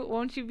won't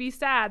you be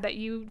sad that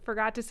you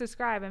forgot to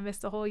subscribe and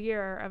missed a whole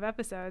year of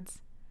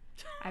episodes?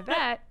 I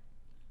bet.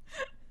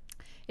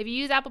 If you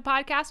use Apple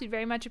Podcasts, we'd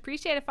very much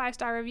appreciate a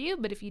 5-star review,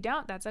 but if you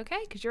don't, that's okay,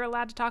 because you're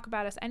allowed to talk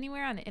about us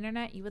anywhere on the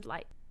internet you would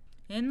like.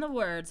 In the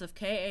words of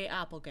K.A.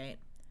 Applegate,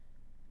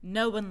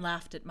 no one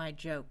laughed at my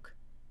joke.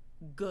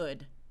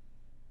 Good.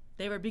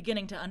 They were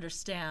beginning to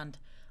understand.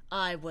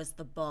 I was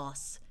the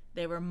boss.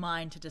 They were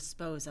mine to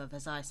dispose of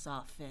as I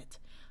saw fit.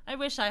 I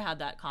wish I had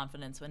that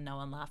confidence when no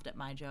one laughed at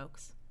my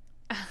jokes.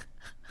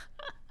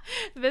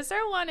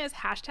 Visser one is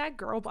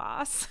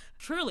 #girlboss.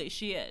 Truly,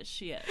 she is.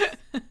 She is.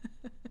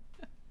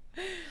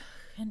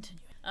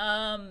 Continue.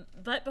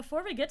 But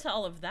before we get to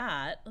all of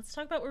that, let's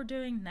talk about what we're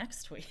doing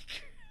next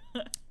week.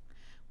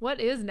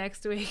 What is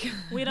next week?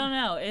 We don't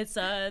know. It's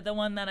the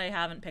one that I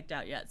haven't picked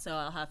out yet, so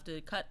I'll have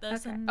to cut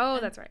this. Okay. And,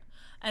 That's right.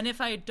 And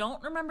if I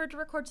don't remember to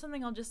record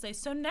something, I'll just say,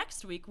 so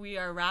next week we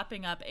are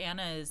wrapping up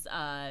Anna's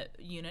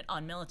unit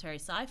on military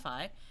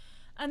sci-fi.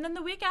 And then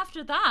the week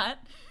after that,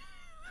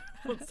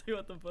 we'll see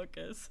what the book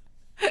is.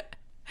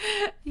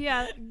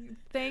 Yeah,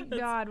 thank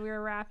God we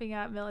were wrapping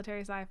up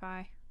military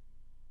sci-fi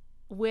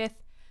with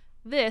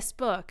this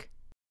book.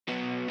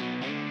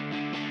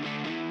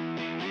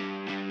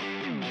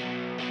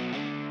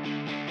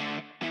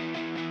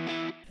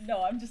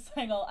 No, I'm just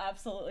saying I'll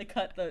absolutely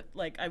cut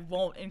I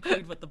won't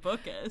include what the book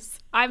is.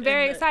 I'm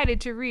very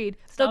excited to read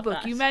the Stop book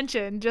that. you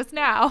mentioned just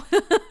now.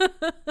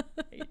 I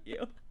hate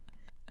you.